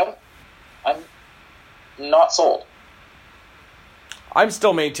don't know. I'm not sold. I'm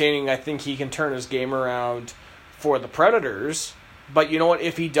still maintaining I think he can turn his game around for the Predators. But you know what?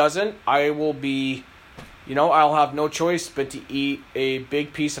 If he doesn't, I will be... I'll have no choice but to eat a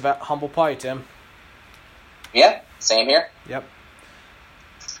big piece of humble pie, Tim. Yeah, same here. Yep.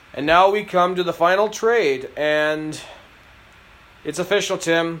 And now we come to the final trade, and it's official,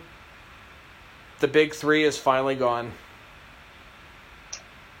 Tim. The big three is finally gone.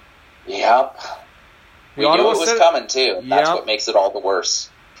 Yep. We knew it was coming, too. That's what makes it all the worse.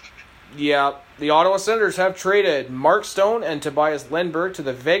 Yeah, the Ottawa Senators have traded Mark Stone and Tobias Lindberg to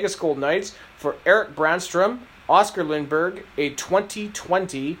the Vegas Golden Knights for Eric Brandstrom, Oscar Lindberg, a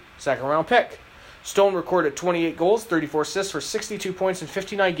 2020 second-round pick. Stone recorded 28 goals, 34 assists for 62 points in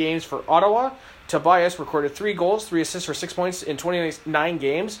 59 games for Ottawa. Tobias recorded 3 goals, 3 assists for 6 points in 29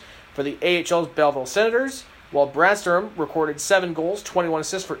 games for the AHL's Belleville Senators, while Brandstrom recorded 7 goals, 21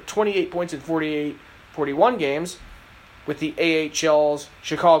 assists for 28 points in 41 games with the AHL's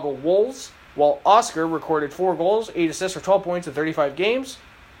Chicago Wolves, while Oscar recorded 4 goals, 8 assists for 12 points in 35 games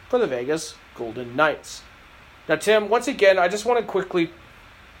for the Vegas Golden Knights. Now, Tim, once again, I just want to quickly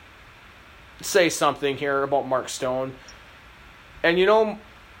say something here about Mark Stone. And,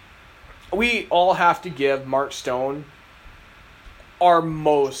 we all have to give Mark Stone our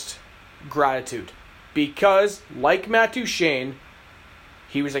most gratitude. Because, like Matt Duchene,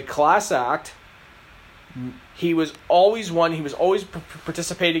 he was a class act. He was always one. He was always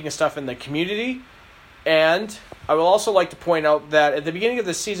participating in stuff in the community. And I would also like to point out that at the beginning of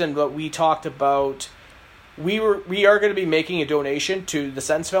the season, what we talked about, we are going to be making a donation to the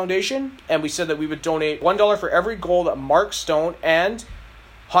Sens Foundation, and we said that we would donate $1 for every goal that Mark Stone and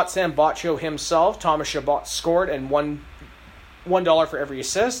Hot Sam Boccio himself, Thomas Chabot, scored, and $1 for every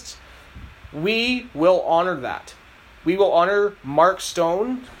assist. We will honor that. We will honor Mark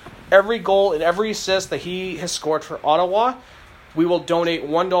Stone. Every goal and every assist that he has scored for Ottawa, we will donate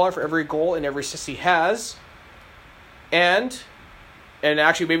 $1 for every goal and every assist he has. And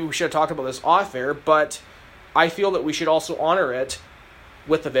actually, maybe we should have talked about this off air, but I feel that we should also honor it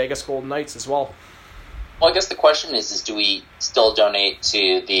with the Vegas Golden Knights as well. Well, I guess the question is do we still donate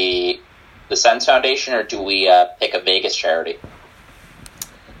to the Sens Foundation, or do we pick a Vegas charity?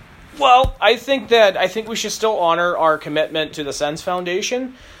 Well, I think we should still honor our commitment to the Sens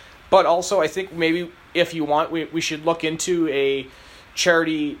Foundation, but also I think maybe if you want, we should look into a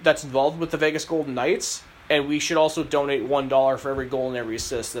charity that's involved with the Vegas Golden Knights, and we should also donate $1 for every goal and every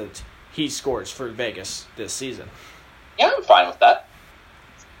assist that he scores for Vegas this season. Yeah, I'm fine with that.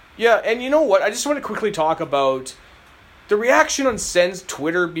 Yeah, and you know what? I just want to quickly talk about the reaction on Sens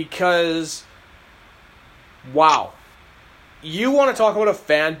Twitter because, wow. You want to talk about a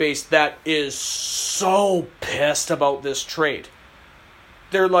fan base that is so pissed about this trade.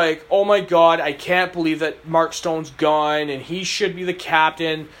 They're like, oh my god, I can't believe that Mark Stone's gone and he should be the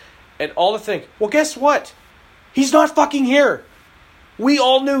captain and all the things. Well, guess what? He's not fucking here. We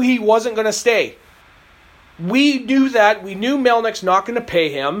all knew he wasn't going to stay. We knew that. We knew Melnick's not going to pay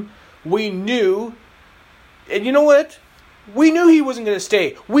him. We knew. And you know what? We knew he wasn't going to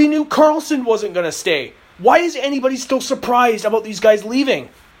stay. We knew Karlsson wasn't going to stay. Why is anybody still surprised about these guys leaving?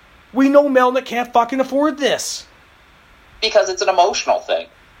 We know Melnyk can't fucking afford this. Because it's an emotional thing.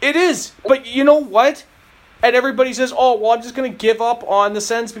 It is. But you know what? And everybody says, oh, well, I'm just going to give up on the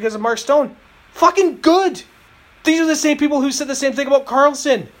Sens because of Mark Stone. Fucking good. These are the same people who said the same thing about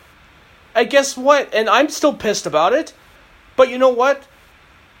Karlsson. And guess what? And I'm still pissed about it. But you know what?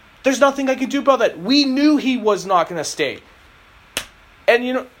 There's nothing I can do about that. We knew he was not going to stay. And,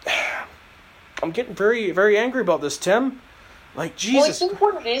 you know, I'm getting very, very angry about this, Tim. Like, Jesus. Well, I think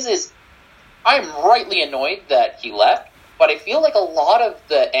what it is I'm rightly annoyed that he left, but I feel like a lot of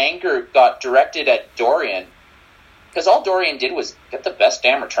the anger got directed at Dorian, because all Dorian did was get the best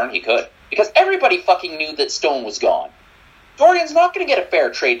damn return he could. Because everybody fucking knew that Stone was gone. Dorian's not going to get a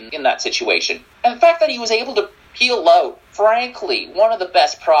fair trade in that situation. And the fact that he was able to peel out, frankly, one of the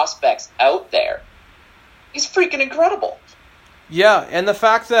best prospects out there, is freaking incredible. Yeah, and the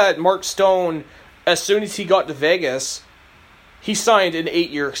fact that Mark Stone, as soon as he got to Vegas, he signed an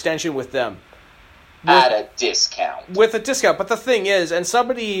 8-year extension with them. At a discount. With a discount. But the thing is, and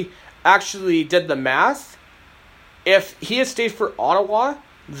somebody actually did the math, if he had stayed for Ottawa,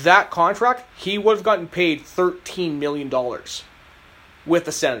 that contract, he would have gotten paid $13 million with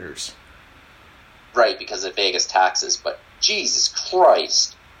the Senators. Right, because of Vegas taxes, but Jesus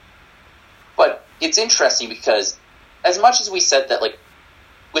Christ. But it's interesting because as much as we said that, like,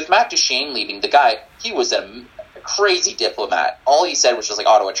 with Matt Duchene leaving, the guy, he was a crazy diplomat. All he said was just like,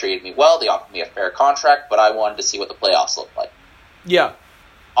 Ottawa treated me well, they offered me a fair contract, but I wanted to see what the playoffs looked like. Yeah.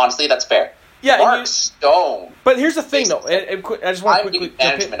 Honestly, that's fair. Yeah, Mark Stone. But here's the thing, though. I just want to quickly... I'm giving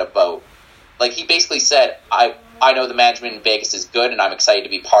management a vote. Like, he basically said, I know the management in Vegas is good, and I'm excited to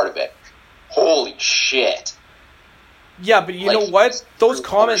be part of it. Holy shit. Yeah, but you know what? Those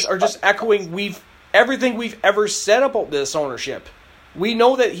comments are just echoing everything we've ever said about this ownership. We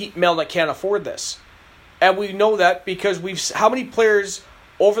know that Melnyk can't afford this. And we know that because how many players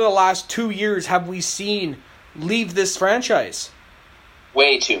over the last 2 years have we seen leave this franchise?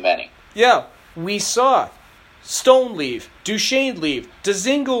 Way too many. Yeah, we saw Stone leave, Duchene leave,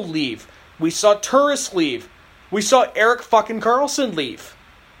 Dzingel leave. We saw Turris leave. We saw Erik fucking Karlsson leave.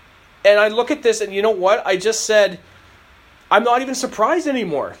 And I look at this and you know what? I just said, I'm not even surprised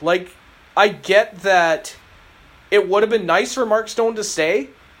anymore. Like, I get that it would have been nice for Mark Stone to stay.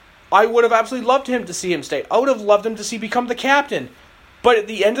 I would have absolutely loved him to see him stay. I would have loved him to see become the captain. But at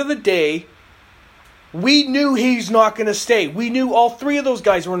the end of the day, we knew he's not going to stay. We knew all three of those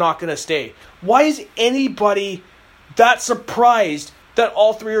guys were not going to stay. Why is anybody that surprised that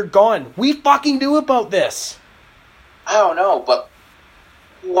all three are gone? We fucking knew about this. I don't know, but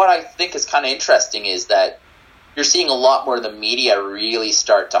what I think is kind of interesting is that you're seeing a lot more of the media really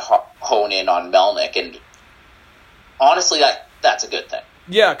start to hone in on Melnyk, and honestly, that's a good thing.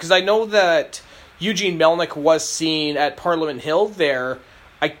 Yeah, because I know that Eugene Melnyk was seen at Parliament Hill there.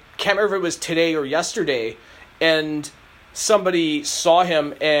 I can't remember if it was today or yesterday, and somebody saw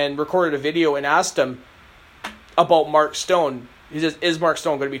him and recorded a video and asked him about Mark Stone. He says, is Mark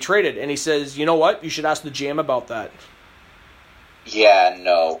Stone going to be traded? And he says, you know what? You should ask the GM about that. Yeah,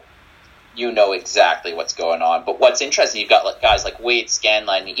 no. You know exactly what's going on. But what's interesting, you've got guys like Wade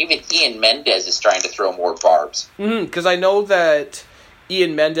Scanlon, even Ian Mendez is trying to throw more barbs. Because I know that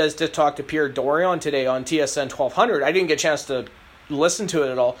Ian Mendez did talk to Pierre Dorion today on TSN 1200. I didn't get a chance to listen to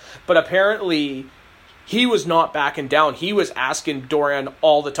it at all. But apparently, he was not backing down. He was asking Dorion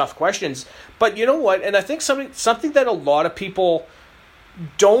all the tough questions. But you know what? And I think something that a lot of people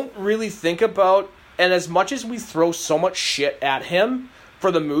don't really think about, and as much as we throw so much shit at him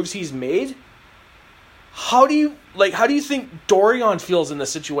for the moves he's made, how do you think Dorion feels in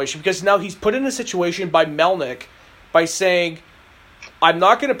this situation? Because now he's put in a situation by Melnyk by saying, I'm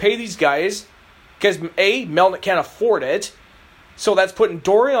not going to pay these guys because A, Melnyk can't afford it. So that's putting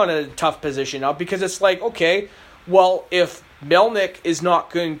Dorion in a tough position now, because it's like, okay, well, if Melnyk is not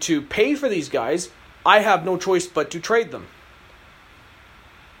going to pay for these guys, I have no choice but to trade them.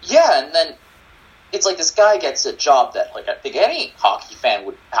 Yeah, and then it's like this guy gets a job that, like, I think any hockey fan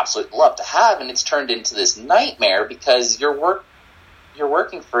would absolutely love to have, and it's turned into this nightmare because you're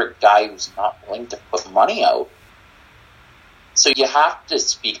working for a guy who's not willing to put money out. So you have to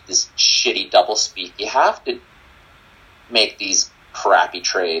speak this shitty doublespeak. You have to make these crappy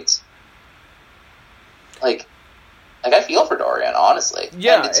trades. Like I feel for Dorian, honestly.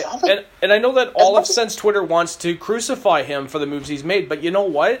 Yeah, and I know that all of Sens Twitter wants to crucify him for the moves he's made, but you know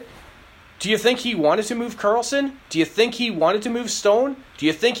what? Do you think he wanted to move Karlsson? Do you think he wanted to move Stone? Do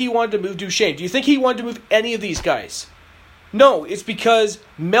you think he wanted to move Duchene? Do you think he wanted to move any of these guys? No, it's because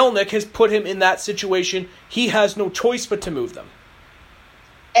Melnyk has put him in that situation. He has no choice but to move them.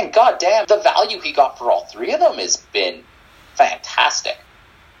 And goddamn, the value he got for all three of them has been fantastic.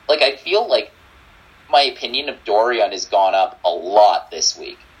 Like, I feel like my opinion of Dorion has gone up a lot this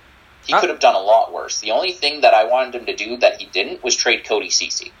week. He could have done a lot worse. The only thing that I wanted him to do that he didn't was trade Cody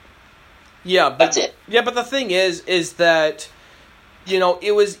Ceci. Yeah, but, that's it. Yeah, but the thing is that,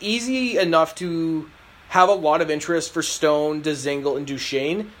 it was easy enough to have a lot of interest for Stone, Dzingel, and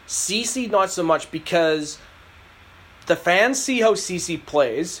Duchesne. Ceci not so much, because the fans see how Ceci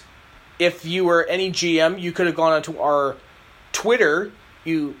plays. If you were any GM, you could have gone onto our Twitter,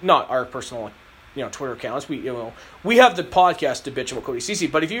 not our personal Twitter accounts. We have the podcast to bitch about Cody Ceci,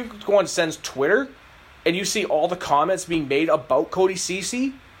 but if you go on Sens Twitter and you see all the comments being made about Cody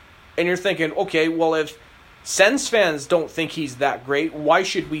Ceci, and you're thinking, okay, well, if Sens fans don't think he's that great, why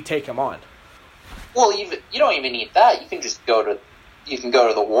should we take him on? Well, you don't even need that. You can just go to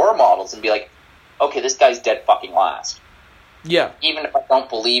the war models and be like, okay, this guy's dead fucking last. Yeah. Even if I don't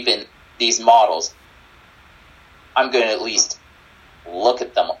believe in these models, I'm going to at least look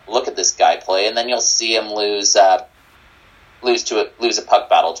at this guy play, and then you'll see him lose a puck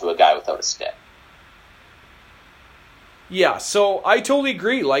battle to a guy without a stick. Yeah, so I totally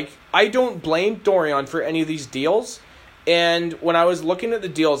agree. Like, I don't blame Dorion for any of these deals. And when I was looking at the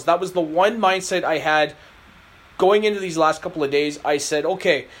deals, that was the one mindset I had going into these last couple of days. I said,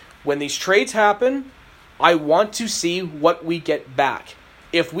 okay, when these trades happen, I want to see what we get back.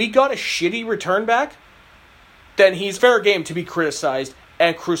 If we got a shitty return back, then he's fair game to be criticized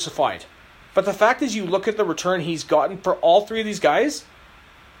and crucified. But the fact is, you look at the return he's gotten for all three of these guys,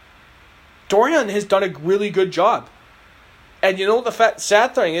 Dorion has done a really good job. And the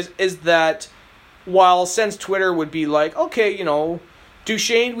sad thing is that while Sens Twitter would be like, okay,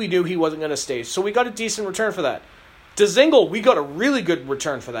 Duchesne, we knew he wasn't going to stay, so we got a decent return for that. Dzingel, we got a really good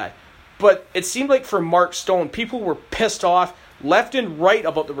return for that. But it seemed like for Mark Stone, people were pissed off left and right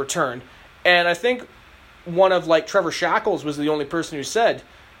about the return. And I think one of Trevor Shackles was the only person who said,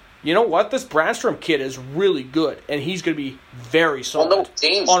 you know what, this Brandstrom kid is really good, and he's going to be very solid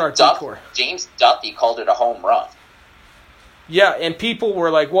on our decor. James Duthie called it a home run. Yeah, and people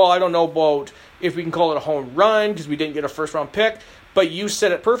were like, well, I don't know about if we can call it a home run because we didn't get a first-round pick, but you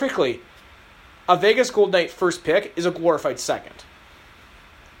said it perfectly. A Vegas Golden Knight first pick is a glorified second.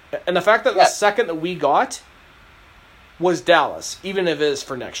 And the fact that the second that we got was Dallas, even if it is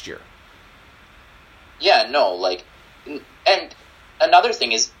for next year. Yeah, no, and another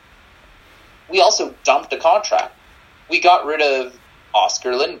thing is, we also dumped a contract. We got rid of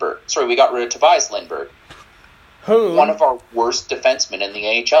Oscar Lindberg. Sorry, we got rid of Tobias Lindberg. Whom? One of our worst defensemen in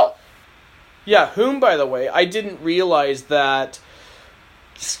the AHL. Yeah, whom, by the way, I didn't realize that...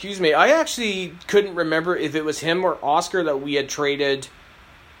 I actually couldn't remember if it was him or Oscar that we had traded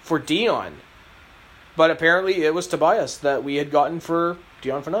for Dion. But apparently it was Tobias that we had gotten for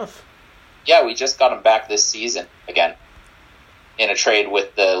Dion Phaneuf. Yeah, we just got him back this season again in a trade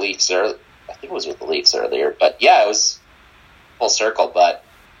with the Leafs. I think it was with the Leafs earlier. But yeah, it was full circle. But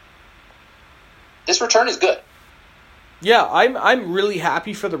this return is good. Yeah, I'm really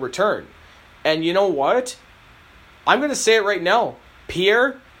happy for the return. And you know what? I'm going to say it right now.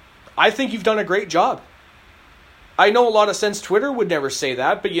 Pierre, I think you've done a great job. I know a lot of Sens Twitter would never say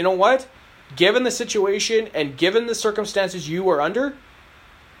that, but you know what? Given the situation and given the circumstances you are under,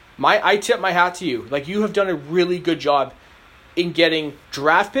 I tip my hat to you. You have done a really good job in getting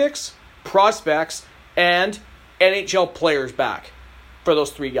draft picks, prospects, and NHL players back for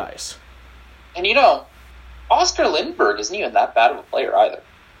those three guys. And Oscar Lindberg isn't even that bad of a player either.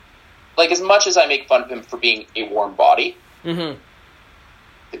 As much as I make fun of him for being a warm body,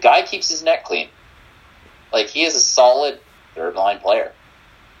 the guy keeps his neck clean. He is a solid third-line player.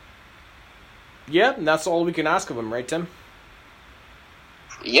 Yeah, and that's all we can ask of him, right, Tim?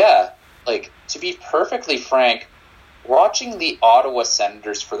 Yeah. To be perfectly frank, watching the Ottawa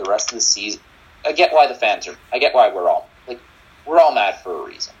Senators for the rest of the season, I get why we're all mad for a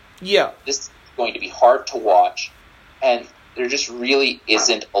reason. Yeah. This is going to be hard to watch, and there just really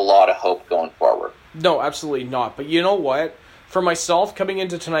isn't a lot of hope going forward. No, absolutely not. But you know what? For myself, coming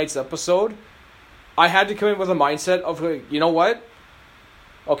into tonight's episode, I had to come in with a mindset of, you know what?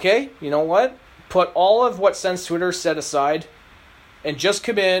 Okay, you know what? Put all of what Sens Twitter set aside and just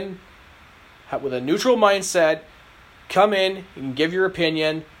come in with a neutral mindset. Come in and give your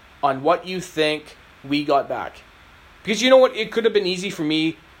opinion on what you think we got back. Because you know what? It could have been easy for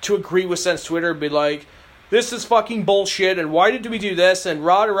me to agree with Sens Twitter and be like, this is fucking bullshit, and why did we do this, and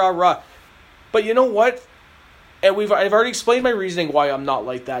rah, rah, rah. But you know what? And I've already explained my reasoning why I'm not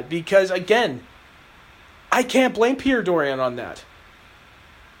like that. Because, again, I can't blame Pierre Dorion on that.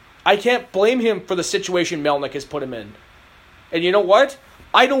 I can't blame him for the situation Melnyk has put him in. And you know what?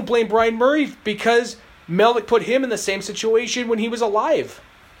 I don't blame Brian Murray because Melnyk put him in the same situation when he was alive.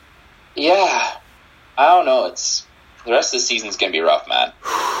 Yeah. I don't know. The rest of the season's going to be rough, man.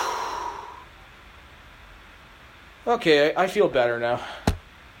 Okay, I feel better now.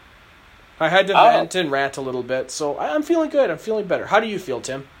 I had to vent and rant a little bit, so I'm feeling good. I'm feeling better. How do you feel,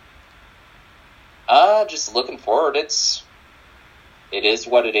 Tim? Just looking forward. It is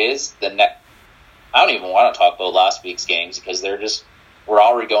what it is. I don't even want to talk about last week's games because we're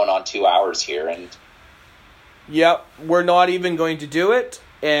already going on 2 hours here. And yep, we're not even going to do it.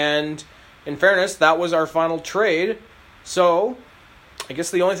 And in fairness, that was our final trade. So I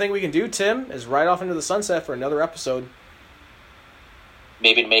guess the only thing we can do, Tim, is ride off into the sunset for another episode.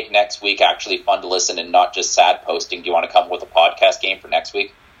 Maybe to make next week actually fun to listen and not just sad posting. Do you want to come up with a podcast game for next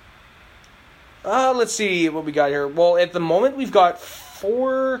week? Let's see what we got here. Well, at the moment we've got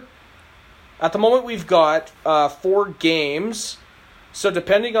four games. So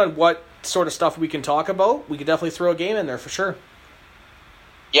depending on what sort of stuff we can talk about, we could definitely throw a game in there for sure.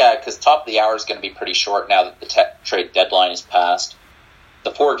 Yeah, because top of the hour is going to be pretty short now that the trade deadline is passed.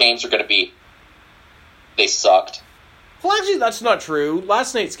 The 4 games are going to be, they sucked. Well, actually, that's not true.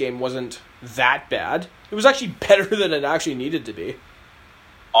 Last night's game wasn't that bad. It was actually better than it actually needed to be.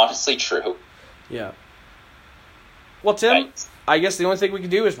 Honestly, true. Yeah. Well, Tim, Right. I guess the only thing we can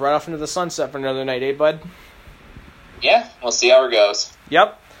do is ride off into the sunset for another night, eh, bud? Yeah, we'll see how it goes.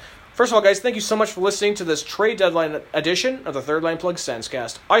 Yep. First of all, guys, thank you so much for listening to this trade deadline edition of the Third Line Plug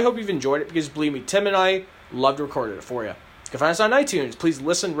Sensecast. I hope you've enjoyed it because, believe me, Tim and I loved recording it for you. You can find us on iTunes. Please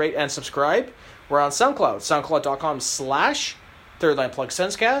listen, rate, and subscribe. We're on SoundCloud, soundcloud.com/Third Line Plug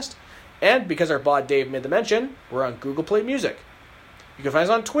Sensecast. And because our bot Dave made the mention, we're on Google Play Music. You can find us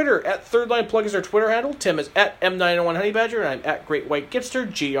on Twitter at Third Line Plug is our Twitter handle. Tim is at M901HoneyBadger, and I'm at Great White Gipster,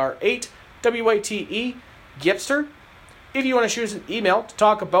 GR8WYTE Gipster. If you want to shoot us an email to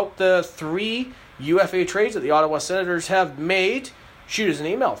talk about the 3 UFA trades that the Ottawa Senators have made, shoot us an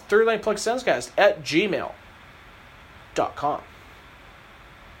email, thirdlineplugSensecast@gmail.com.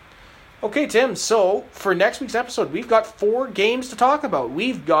 Okay, Tim, so for next week's episode, we've got 4 games to talk about.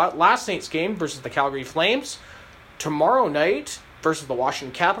 We've got last night's game versus the Calgary Flames, tomorrow night versus the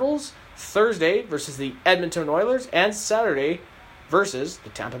Washington Capitals, Thursday versus the Edmonton Oilers, and Saturday versus the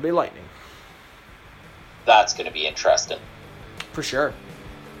Tampa Bay Lightning. That's going to be interesting. For sure.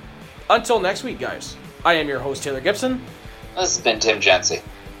 Until next week, guys, I am your host, Taylor Gibson. This has been Tim Jency.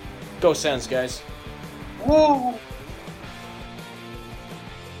 Go Sens, guys. Woo!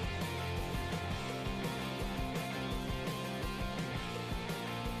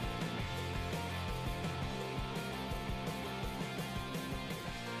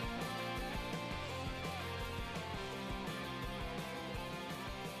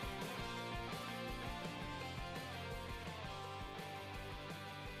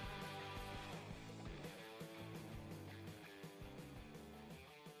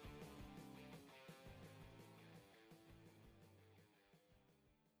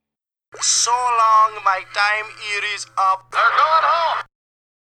 So long, my time here is up. They're going home.